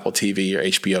of Apple TV or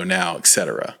HBO Now, et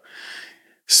cetera.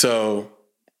 So,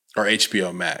 or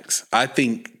HBO Max. I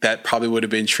think that probably would have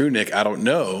been true, Nick. I don't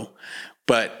know.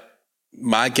 But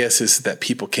my guess is that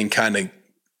people can kind of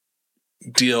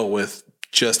deal with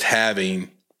just having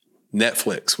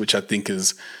Netflix, which I think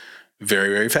is very,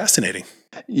 very fascinating.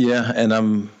 Yeah. And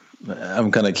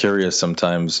I'm kind of curious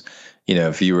sometimes,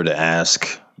 if you were to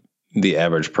ask the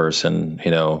average person,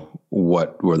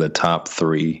 what were the top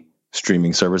three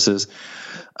streaming services,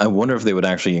 I wonder if they would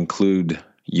actually include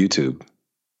YouTube.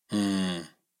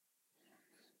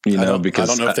 Because I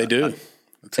don't know if they do.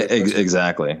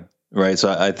 Exactly. Right.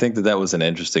 So I think that was an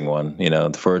interesting one,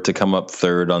 for it to come up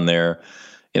third on there.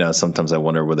 Sometimes I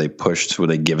wonder, were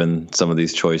they given some of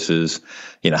these choices?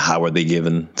 How were they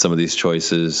given some of these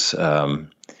choices?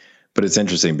 But it's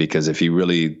interesting because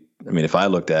if I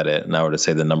looked at it and I were to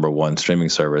say the number one streaming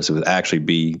service, it would actually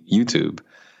be YouTube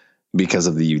because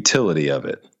of the utility of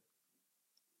it.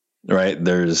 Right.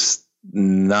 There's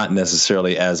not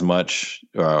necessarily as much,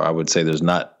 or I would say there's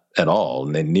not at all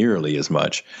nearly as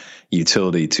much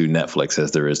utility to Netflix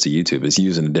as there is to YouTube. It's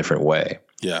used in a different way.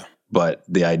 Yeah. But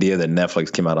the idea that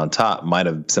Netflix came out on top might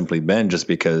have simply been just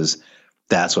because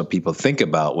that's what people think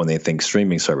about when they think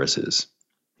streaming services.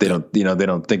 They don't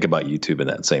think about YouTube in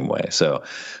that same way. So,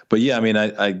 but yeah,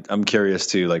 I'm curious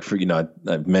too, like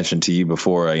I've mentioned to you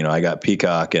before, I got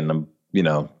Peacock and I'm,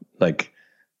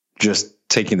 just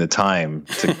taking the time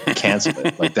to cancel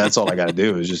it. Like that's all I got to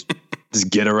do is just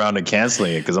get around to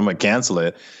canceling it, because I'm going to cancel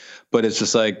it. But it's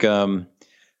just like,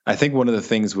 I think one of the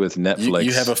things with Netflix,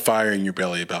 you have a fire in your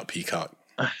belly about Peacock.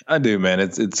 I do, man.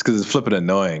 It's because it's flipping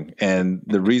annoying. And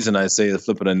the reason I say it's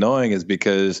flipping annoying is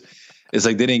because it's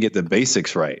like they didn't get the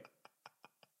basics right.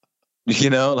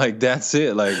 That's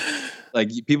it. Like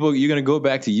people, you're going to go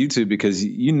back to YouTube because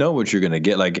you know what you're going to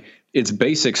get. Like it's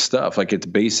basic stuff. Like it's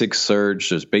basic search.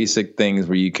 There's basic things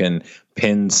where you can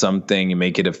pin something and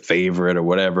make it a favorite or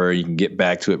whatever. You can get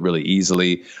back to it really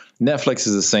easily. Netflix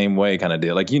is the same way kind of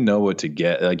deal. Like, what to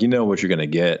get, like, what you're going to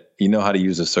get, how to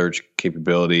use a search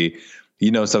capability,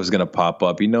 You know stuff's going to pop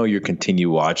up. You know your continue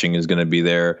watching is going to be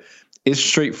there. It's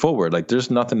straightforward. Like there's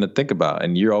nothing to think about,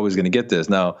 and you're always going to get this.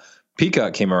 Now,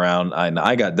 Peacock came around, and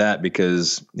I got that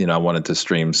because, I wanted to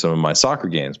stream some of my soccer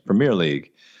games, Premier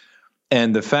League.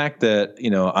 And the fact that,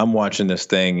 I'm watching this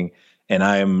thing and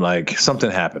I am like,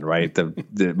 something happened, right?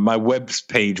 My web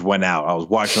page went out. I was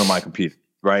watching on my computer,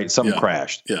 right? Something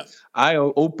crashed. Yeah. I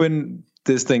opened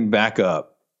this thing back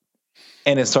up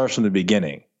and it starts from the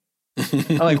beginning.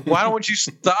 I'm like, why don't you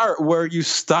start where you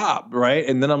stopped, right?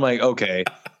 And then I'm like, okay,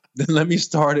 then let me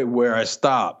start it where I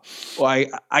stopped. Well,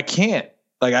 I can't.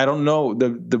 Like, I don't know.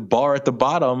 The bar at the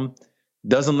bottom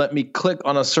doesn't let me click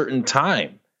on a certain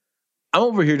time. I'm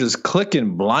over here just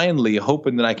clicking blindly,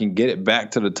 hoping that I can get it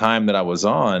back to the time that I was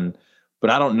on, but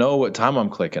I don't know what time I'm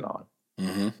clicking on.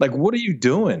 Mm-hmm. Like, what are you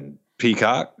doing,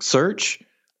 Peacock? Search.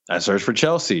 I search for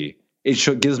Chelsea.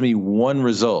 It gives me one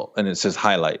result, and it says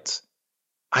highlights.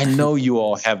 I know you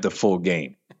all have the full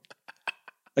game.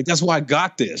 Like, that's why I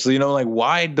got this. Like,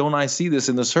 why don't I see this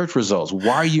in the search results?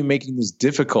 Why are you making this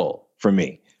difficult for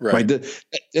me? Right.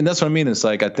 And that's what I mean. It's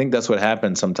like, I think that's what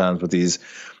happens sometimes with these,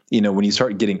 when you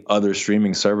start getting other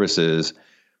streaming services,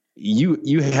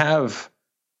 you have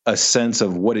a sense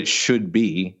of what it should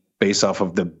be based off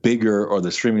of the bigger or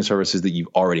the streaming services that you've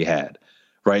already had.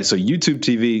 Right. So YouTube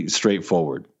TV,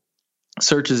 straightforward.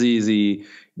 Search is easy.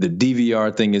 The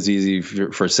DVR thing is easy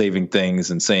for saving things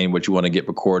and saying what you want to get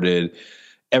recorded.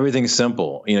 Everything's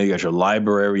simple. You got your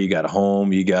library, you got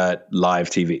home, you got live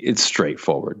TV. It's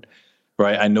straightforward,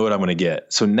 right? I know what I'm going to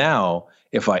get. So now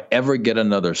if I ever get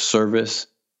another service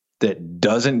that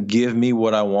doesn't give me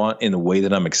what I want in the way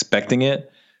that I'm expecting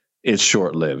it, it's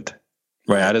short-lived,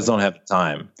 right? I just don't have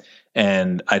time.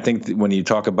 And I think that when you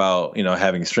talk about,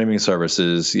 having streaming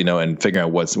services, and figuring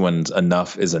out when's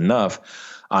enough is enough,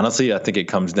 honestly, I think it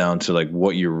comes down to like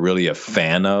what you're really a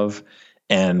fan of.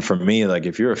 And for me, like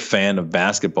if you're a fan of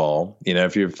basketball,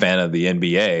 if you're a fan of the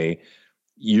NBA,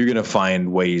 you're going to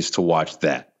find ways to watch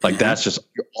that. Like that's just,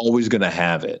 you're always going to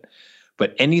have it.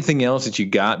 But anything else that you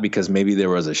got because maybe there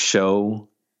was a show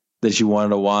that you wanted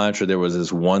to watch or there was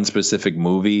this one specific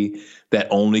movie that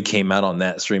only came out on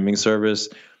that streaming service,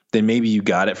 then maybe you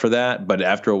got it for that. But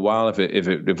after a while,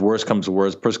 if worse comes to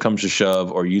worse, push comes to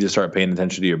shove, or you just start paying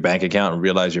attention to your bank account and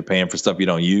realize you're paying for stuff you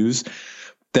don't use,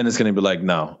 then it's going to be like,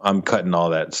 no, I'm cutting all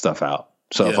that stuff out.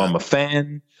 So if I'm a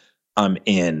fan, I'm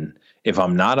in. If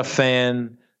I'm not a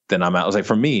fan, then I'm out. It's like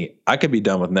for me, I could be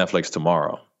done with Netflix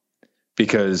tomorrow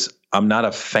because I'm not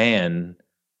a fan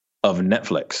of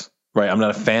Netflix, right? I'm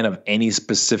not a fan of any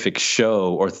specific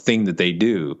show or thing that they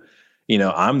do.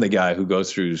 I'm the guy who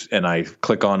goes through and I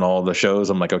click on all the shows.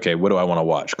 I'm like, okay, what do I want to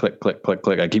watch? Click, click, click,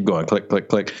 click. I keep going, click, click,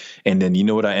 click. And then you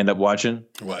know what I end up watching?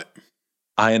 What?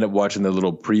 I end up watching the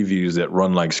little previews that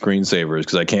run like screensavers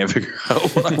because I can't figure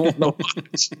out what I want to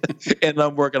watch. And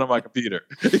I'm working on my computer.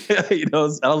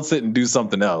 I'll sit and do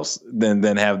something else than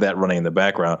have that running in the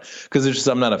background because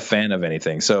I'm not a fan of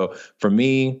anything. So for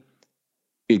me,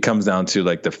 it comes down to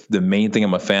like the main thing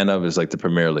I'm a fan of is like the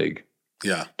Premier League.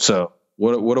 Yeah. So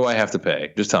what do I have to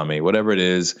pay? Just tell me whatever it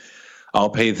is. I'll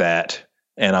pay that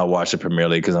and I'll watch the Premier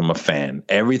League because I'm a fan.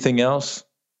 Everything else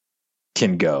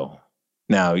can go.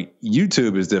 Now,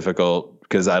 YouTube is difficult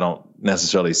because I don't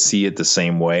necessarily see it the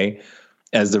same way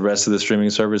as the rest of the streaming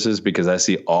services because I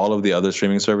see all of the other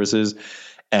streaming services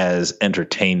as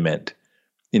entertainment.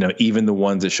 Even the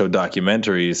ones that show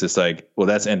documentaries, it's like, well,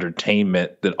 that's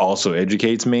entertainment that also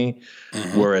educates me.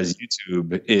 Mm-hmm. Whereas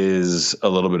YouTube is a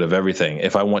little bit of everything.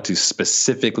 If I want to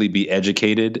specifically be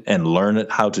educated and learn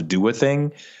how to do a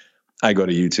thing, I go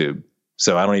to YouTube.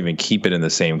 So I don't even keep it in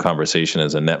the same conversation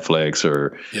as a Netflix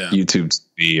or YouTube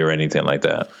TV or anything like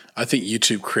that. I think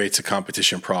YouTube creates a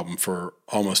competition problem for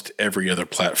almost every other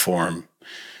platform,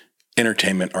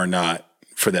 entertainment or not,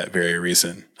 for that very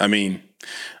reason. I mean,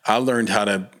 I learned how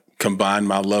to combine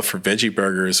my love for veggie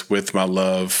burgers with my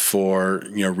love for,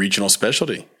 regional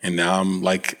specialty. And now I'm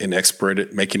like an expert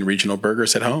at making regional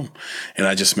burgers at home. And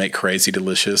I just make crazy,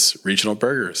 delicious regional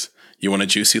burgers. You want a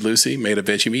Juicy Lucy made of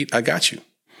veggie meat? I got you.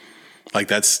 Like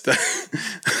that's all.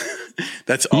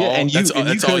 That's all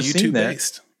YouTube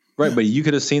based, right? But you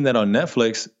could have seen that on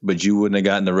Netflix, but you wouldn't have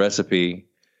gotten the recipe,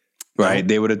 right? No.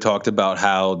 They would have talked about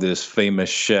how this famous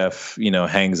chef,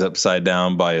 hangs upside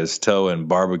down by his toe and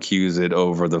barbecues it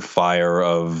over the fire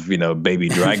of, baby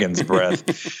dragon's breath,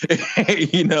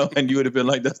 and you would have been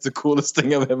like, "That's the coolest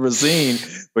thing I've ever seen."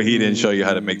 But he didn't show you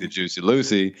how to make the Juicy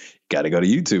Lucy. Got to go to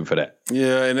YouTube for that.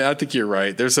 Yeah, and I think you're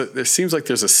right. There seems like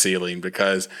there's a ceiling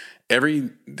because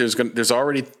there's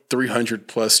already 300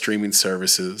 plus streaming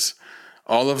services.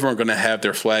 All of them are going to have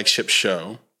their flagship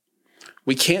show,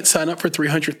 we can't sign up for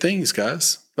 300 things,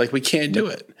 guys. Like, we can't do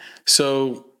it.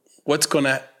 So what's going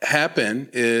to happen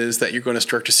is that you're going to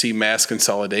start to see mass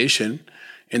consolidation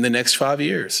in the next 5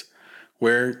 years,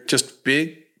 where just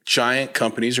big, giant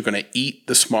companies are going to eat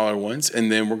the smaller ones.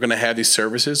 And then we're going to have these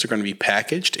services. They're going to be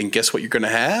packaged. And guess what you're going to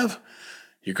have?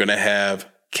 You're going to have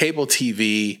cable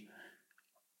TV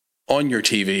on your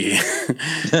TV,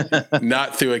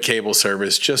 not through a cable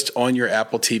service, just on your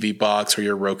Apple TV box or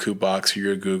your Roku box or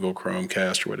your Google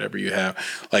Chromecast or whatever you have.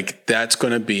 Like, that's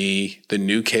going to be the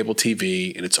new cable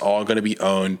TV, and it's all going to be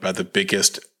owned by the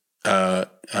biggest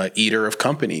eater of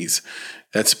companies.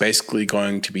 That's basically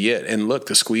going to be it. And look,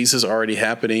 the squeeze is already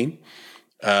happening.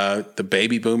 The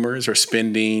baby boomers are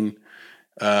spending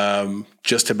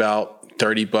just about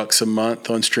 $30 a month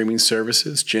on streaming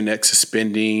services. Gen X is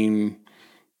spending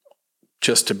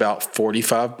just about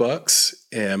 $45,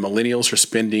 and millennials are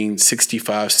spending $65,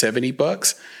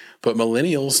 $70. But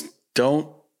millennials don't.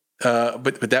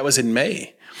 But that was in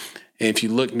May. And if you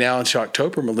look now into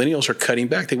October, millennials are cutting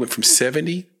back. They went from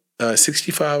 $65,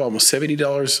 almost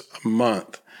 $70 a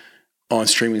month on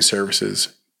streaming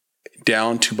services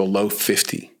down to below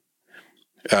 $50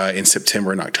 in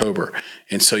September and October.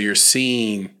 And so you're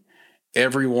seeing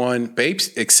everyone,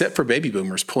 except for baby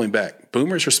boomers, pulling back.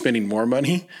 Boomers are spending more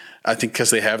money, I think, because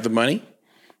they have the money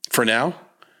for now.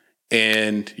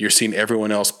 And you're seeing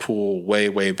everyone else pull way,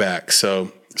 way back.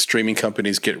 So streaming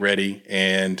companies, get ready.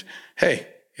 And hey,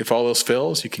 if all else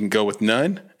fails, you can go with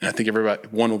none. And I think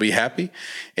one will be happy.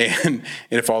 And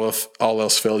if all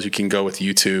else fails, you can go with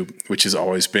YouTube, which has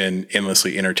always been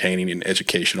endlessly entertaining and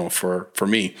educational for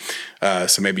me.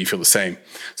 So maybe you feel the same.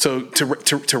 So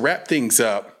to wrap things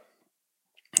up,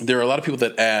 there are a lot of people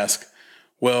that ask,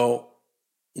 well,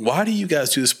 why do you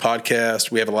guys do this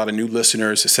podcast? We have a lot of new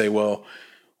listeners that say, well,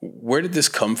 where did this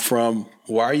come from?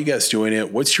 Why are you guys doing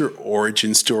it? What's your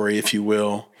origin story, if you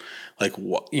will? Like,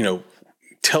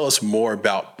 tell us more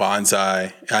about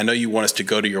Bonsai. I know you want us to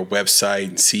go to your website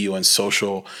and see you on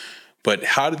social, but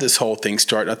how did this whole thing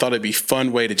start? And I thought it'd be a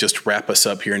fun way to just wrap us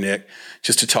up here, Nick,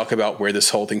 just to talk about where this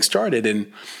whole thing started.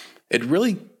 And it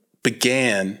really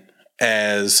began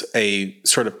as a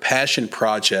sort of passion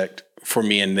project for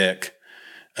me and Nick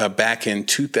back in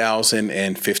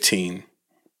 2015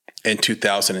 and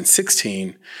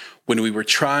 2016, when we were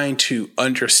trying to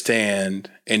understand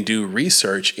and do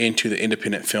research into the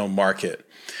independent film market.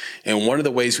 And one of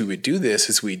the ways we would do this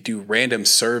is we'd do random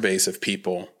surveys of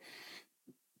people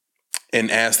and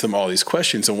ask them all these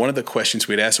questions. And one of the questions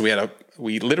we'd ask,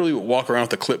 we literally would walk around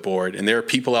with a clipboard, and there are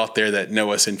people out there that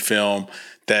know us in film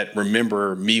that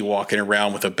remember me walking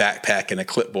around with a backpack and a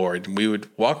clipboard. And we would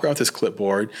walk around with this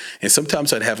clipboard, and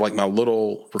sometimes I'd have like my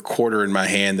little recorder in my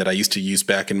hand that I used to use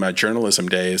back in my journalism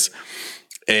days,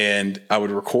 and I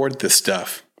would record this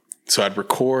stuff. So I'd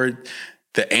record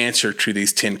the answer to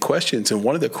these 10 questions. And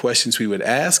one of the questions we would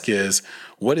ask is,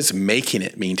 what does making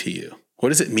it mean to you? What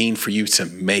does it mean for you to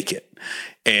make it?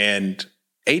 And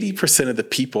 80% of the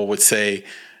people would say,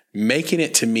 making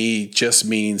it to me just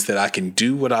means that I can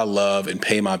do what I love and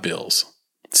pay my bills.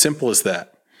 Simple as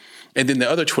that. And then the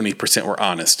other 20% were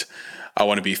honest. I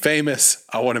want to be famous.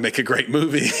 I want to make a great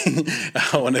movie.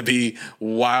 I want to be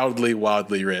wildly,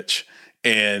 wildly rich.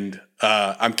 And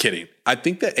I'm kidding. I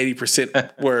think that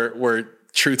 80% were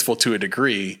truthful to a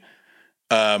degree.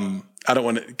 I don't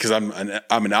want to, because I'm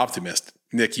an optimist.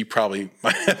 Nick, you probably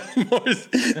might have a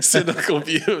more cynical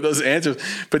view of those answers,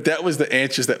 but that was the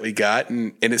answers that we got.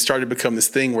 And it started to become this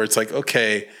thing where it's like,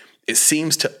 okay, it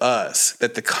seems to us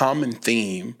that the common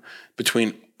theme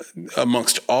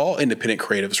amongst all independent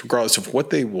creatives, regardless of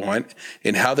what they want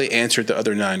and how they answered the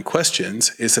other 9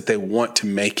 questions, is that they want to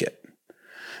make it.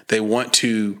 They want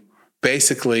to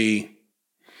basically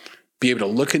be able to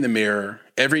look in the mirror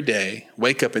every day,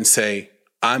 wake up and say,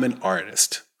 I'm an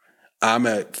artist. I'm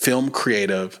a film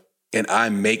creative, and I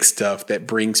make stuff that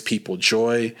brings people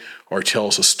joy or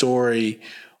tells a story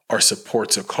or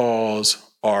supports a cause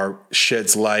or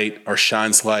sheds light or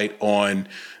shines light on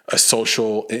a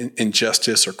social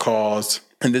injustice or cause.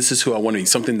 And this is who I want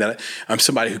to be. I'm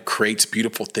somebody who creates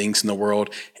beautiful things in the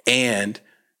world, and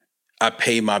I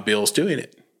pay my bills doing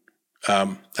it.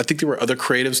 I think there were other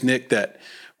creatives, Nick, that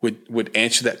would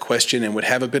answer that question and would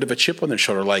have a bit of a chip on their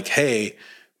shoulder, like, hey,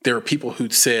 there are people who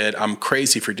said, I'm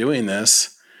crazy for doing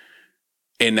this,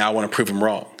 and now I want to prove them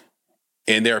wrong.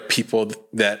 And there are people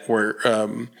that were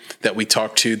that we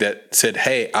talked to that said,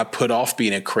 hey, I put off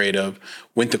being a creative,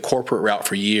 went the corporate route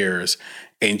for years,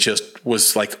 and just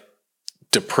was like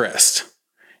depressed.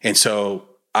 And so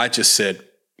I just said,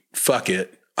 fuck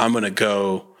it. I'm going to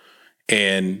go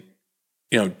and,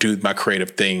 do my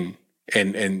creative thing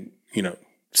and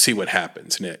see what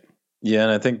happens, Nick. Yeah,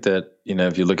 and I think that,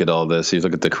 if you look at all this, you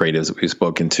look at the creatives that we've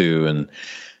spoken to, and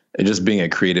just being a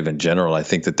creative in general, I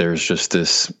think that there's just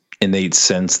this innate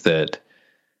sense that,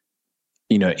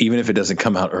 even if it doesn't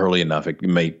come out early enough, it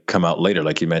may come out later.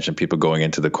 Like you mentioned, people going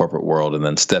into the corporate world and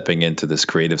then stepping into this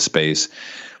creative space,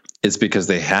 it's because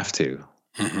they have to,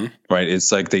 right?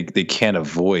 It's like they can't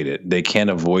avoid it. They can't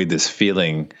avoid this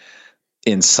feeling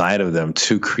inside of them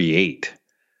to create.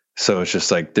 So it's just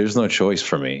like, there's no choice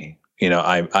for me.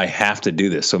 I have to do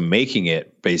this. So making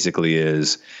it basically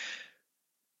is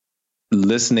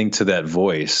listening to that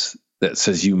voice that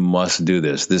says, you must do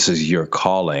this. This is your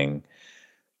calling.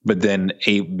 But then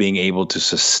being able to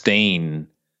sustain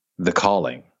the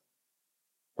calling,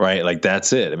 right? Like,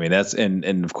 that's it. I mean,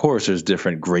 and of course there's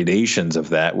different gradations of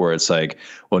that, where it's like,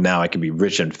 well, now I can be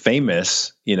rich and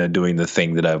famous, doing the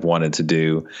thing that I've wanted to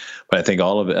do. But I think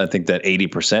all of it, I think that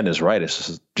 80% is right.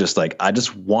 It's just like, I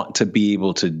just want to be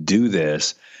able to do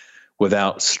this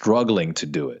without struggling to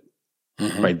do it.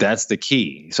 Right. That's the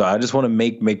key. So I just want to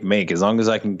make. As long as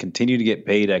I can continue to get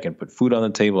paid, I can put food on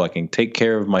the table, I can take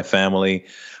care of my family,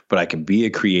 but I can be a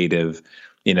creative,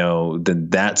 then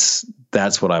that's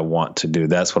what I want to do.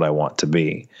 That's what I want to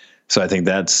be. So I think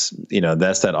that's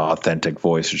that authentic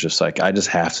voice. Is just like, I just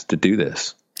have to do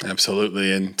this.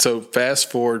 Absolutely. And so fast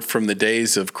forward from the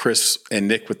days of Chris and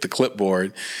Nick with the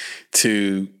clipboard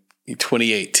to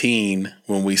 2018,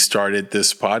 when we started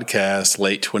this podcast,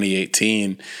 late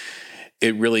 2018,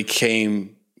 it really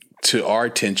came to our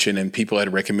attention, and people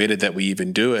had recommended that we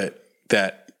even do it,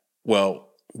 that, well,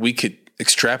 we could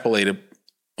extrapolate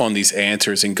on these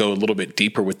answers and go a little bit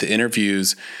deeper with the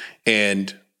interviews.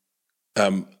 And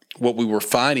what we were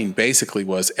finding basically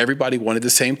was everybody wanted the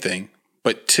same thing,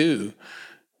 but two,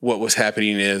 what was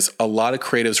happening is a lot of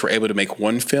creatives were able to make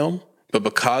one film, but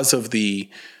because of the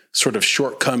sort of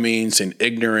shortcomings and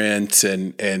ignorance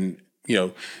and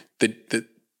the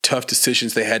tough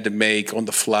decisions they had to make on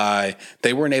the fly,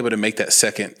 they weren't able to make that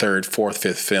second, third, fourth,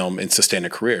 fifth film and sustain a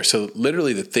career. So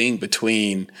literally the thing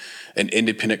between an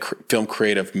independent film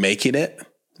creative making it,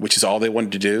 which is all they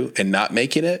wanted to do, and not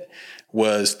making it,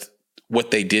 was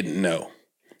what they didn't know.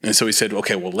 And so we said,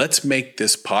 okay, well, let's make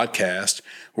this podcast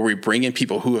where we bring in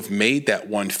people who have made that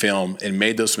one film and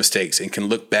made those mistakes and can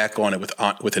look back on it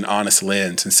with an honest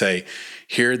lens and say,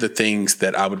 here are the things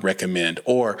that I would recommend.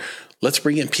 Or let's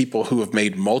bring in people who have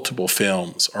made multiple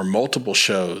films or multiple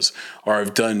shows or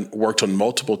have worked on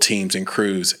multiple teams and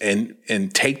crews,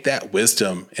 and take that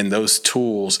wisdom and those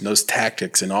tools and those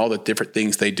tactics and all the different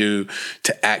things they do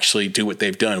to actually do what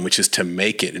they've done, which is to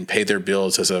make it and pay their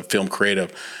bills as a film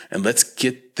creative. And let's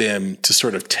get them to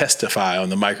sort of testify on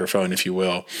the microphone, if you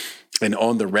will, and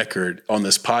on the record on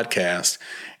this podcast.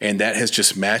 And that has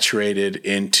just maturated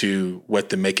into what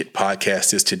the Make It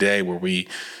podcast is today, where we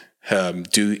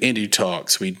do indie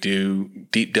talks, we do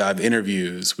deep dive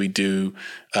interviews, we do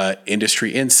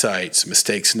industry insights,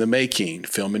 mistakes in the making,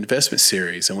 film investment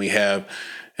series, and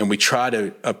we try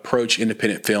to approach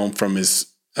independent film from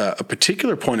a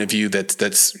particular point of view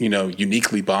that's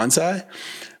uniquely bonsai,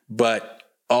 but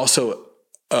also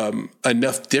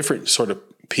enough different sort of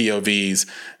POVs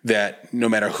that no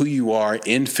matter who you are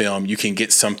in film, you can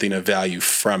get something of value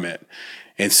from it.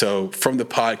 And so from the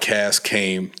podcast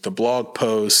came the blog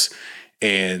posts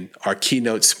and our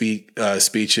keynote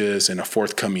speeches and a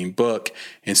forthcoming book.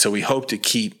 And so we hope to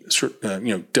keep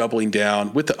doubling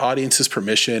down with the audience's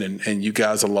permission and you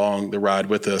guys along for the ride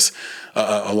with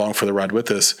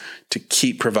us to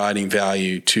keep providing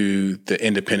value to the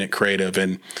independent creative.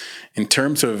 And in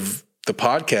terms of the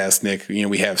podcast, Nick,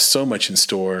 we have so much in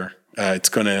store.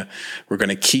 We're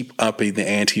gonna keep upping the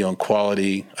ante on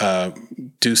quality,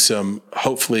 do some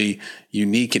hopefully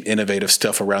unique and innovative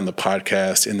stuff around the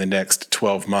podcast in the next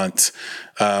 12 months.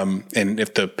 And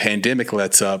if the pandemic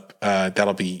lets up,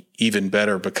 that'll be even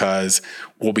better because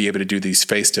we'll be able to do these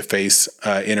face-to-face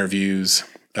interviews,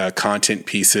 content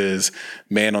pieces,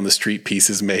 man on the street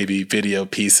pieces, maybe video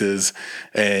pieces.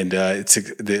 And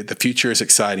the future is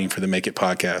exciting for the Make It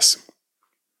podcast.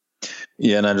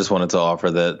 Yeah, and I just wanted to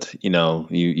offer that,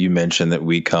 you mentioned that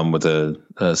we come with a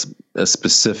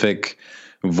specific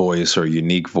voice or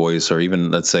unique voice, or even,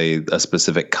 let's say, a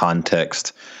specific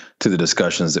context to the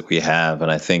discussions that we have.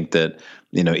 And I think that,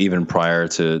 even prior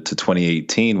to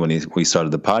 2018, when we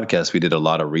started the podcast, we did a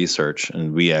lot of research,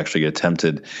 and we actually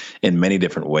attempted in many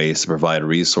different ways to provide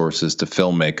resources to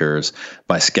filmmakers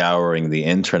by scouring the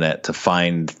internet to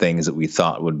find things that we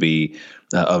thought would be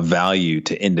of value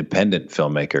to independent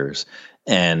filmmakers.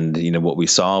 And, what we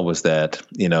saw was that,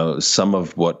 some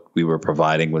of what we were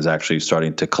providing was actually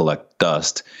starting to collect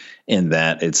dust, in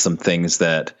that it's some things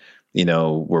that,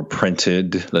 were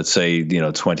printed, let's say,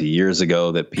 20 years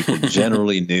ago, that people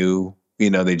generally knew,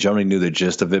 they generally knew the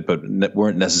gist of it, but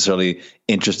weren't necessarily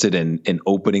interested in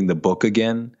opening the book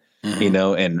again,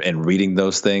 and reading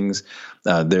those things.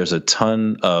 There's a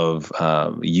ton of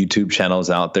YouTube channels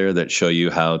out there that show you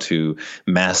how to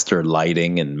master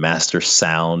lighting and master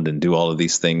sound and do all of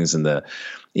these things in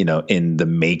the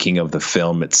making of the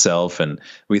film itself. And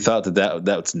we thought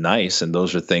that's nice. And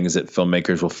those are things that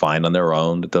filmmakers will find on their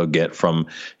own, that they'll get from,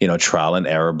 trial and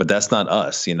error. But that's not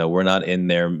us. We're not in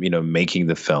there, making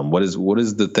the film. What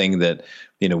is the thing that,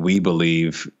 we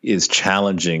believe is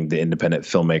challenging the independent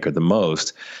filmmaker the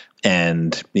most?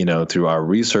 And, through our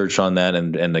research on that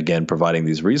and again, providing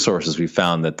these resources, we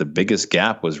found that the biggest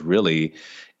gap was really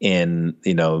in,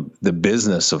 the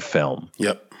business of film.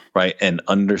 Yep. Right. And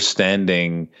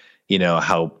understanding,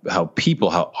 how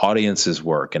audiences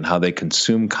work and how they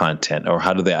consume content, or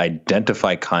how do they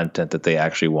identify content that they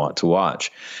actually want to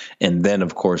watch. And then,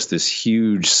 of course, this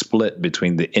huge split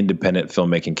between the independent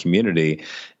filmmaking community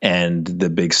and the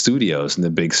big studios and the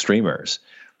big streamers.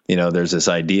 There's this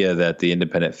idea that the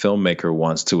independent filmmaker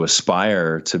wants to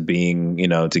aspire to being,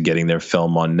 to getting their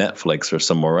film on Netflix or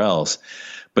somewhere else.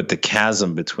 But the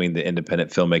chasm between the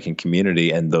independent filmmaking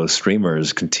community and those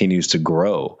streamers continues to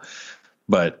grow.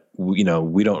 But,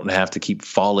 we don't have to keep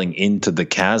falling into the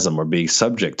chasm or being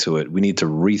subject to it. We need to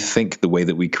rethink the way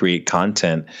that we create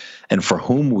content and for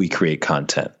whom we create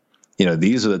content.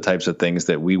 These are the types of things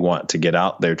that we want to get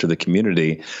out there to the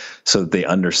community so that they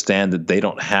understand that they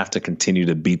don't have to continue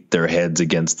to beat their heads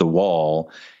against the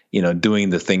wall, doing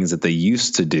the things that they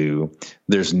used to do.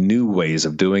 There's new ways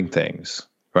of doing things.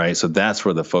 Right. So that's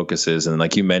where the focus is. And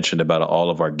like you mentioned about all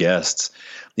of our guests,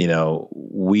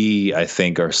 we, I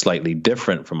think, are slightly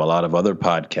different from a lot of other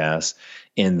podcasts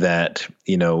in that,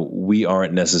 we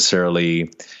aren't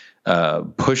necessarily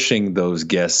pushing those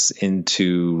guests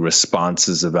into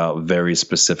responses about very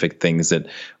specific things that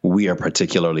we are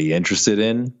particularly interested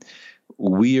in.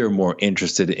 We are more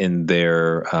interested in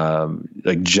their,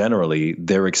 generally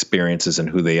their experiences and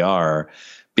who they are,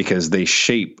 because they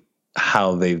shape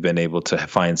how they've been able to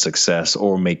find success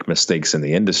or make mistakes in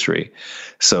the industry.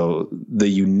 So the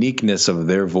uniqueness of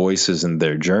their voices and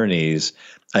their journeys,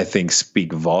 I think,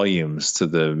 speak volumes to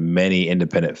the many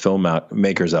independent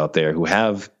filmmakers out there who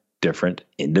have different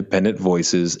independent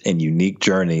voices and unique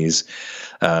journeys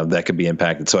that could be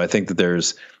impacted. So I think that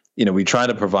there's, we try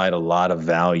to provide a lot of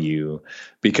value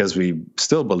because we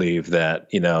still believe that,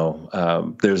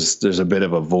 there's a bit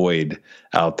of a void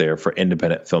out there for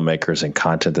independent filmmakers and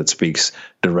content that speaks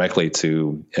directly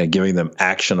to giving them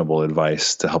actionable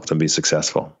advice to help them be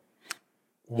successful.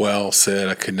 Well said.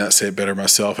 I could not say it better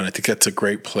myself. And I think that's a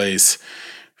great place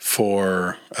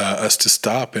for us to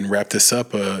stop and wrap this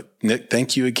up. Nick,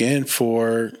 thank you again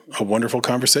for a wonderful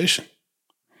conversation.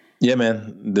 Yeah,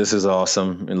 man, this is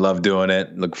awesome and love doing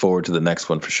it. Look forward to the next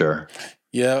one for sure.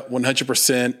 Yeah,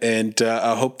 100%. And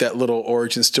I hope that little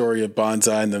origin story of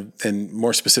Bonsai and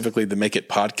more specifically the Make It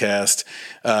podcast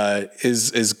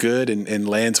is good and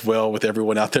lands well with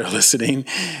everyone out there listening.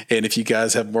 And if you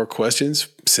guys have more questions,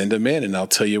 send them in and I'll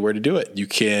tell you where to do it. You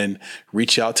can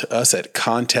reach out to us at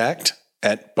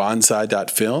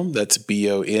contact@bonsai.film. That's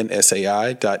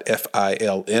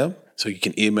BONSAI.FILM. So you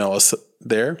can email us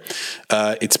there.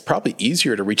 It's probably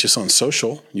easier to reach us on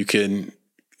social. You can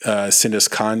send us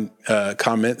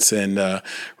comments and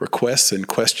requests and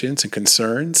questions and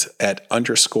concerns at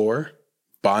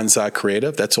 _Bonsai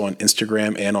Creative. That's on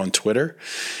Instagram and on Twitter.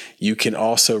 You can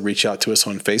also reach out to us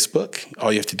on Facebook.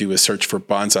 All you have to do is search for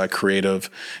Bonsai Creative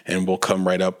and we'll come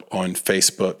right up on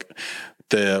Facebook.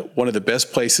 One of the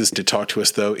best places to talk to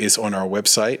us, though, is on our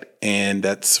website, and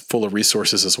that's full of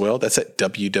resources as well. That's at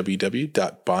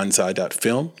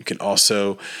www.bonsai.film. You can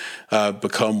also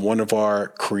become one of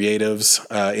our creatives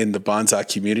in the bonsai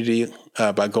community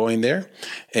by going there.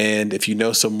 And if you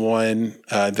know someone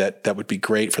that would be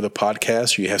great for the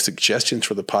podcast, or you have suggestions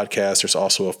for the podcast, there's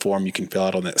also a form you can fill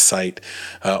out on that site,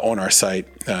 on our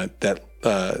site, that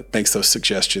makes those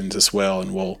suggestions as well,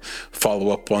 and we'll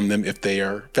follow up on them if they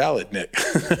are valid, Nick.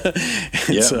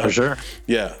 Yeah, so, for sure.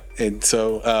 Yeah. And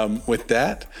so with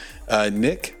that,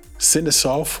 Nick, send us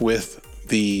off with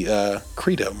the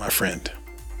credo, my friend.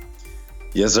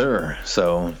 Yes, sir.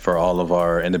 So for all of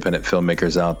our independent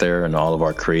filmmakers out there and all of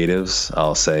our creatives,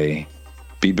 I'll say,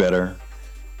 be better,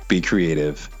 be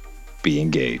creative, be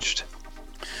engaged.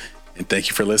 And thank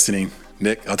you for listening.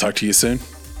 Nick, I'll talk to you soon.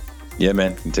 Yeah,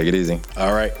 man. Take it easy.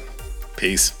 All right.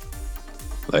 Peace.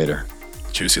 Later.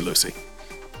 Juicy Lucy.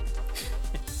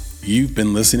 You've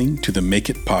been listening to the Make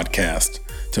It podcast.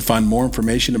 To find more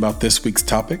information about this week's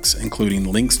topics,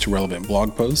 including links to relevant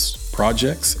blog posts,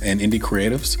 projects, and indie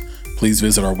creatives, please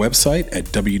visit our website at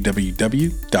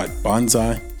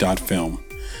www.bonsai.film.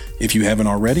 If you haven't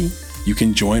already, you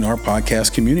can join our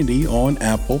podcast community on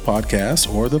Apple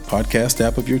Podcasts or the podcast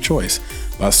app of your choice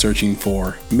by searching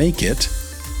for Make It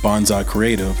Bonsai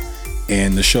Creative,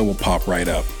 and the show will pop right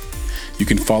up. You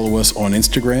can follow us on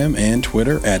Instagram and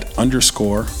Twitter at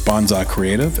 _Bonsai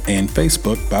Creative and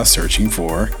Facebook by searching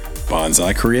for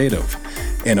Bonsai Creative.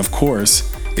 And of course,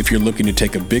 if you're looking to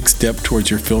take a big step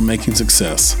towards your filmmaking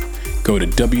success, go to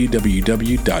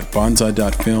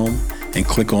www.bonsai.film and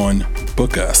click on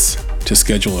Book Us to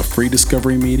schedule a free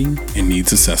discovery meeting and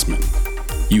needs assessment.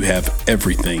 You have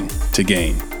everything to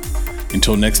gain.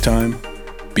 Until next time,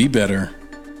 be better,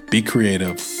 be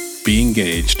creative, be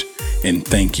engaged, and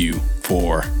thank you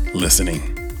for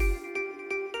listening.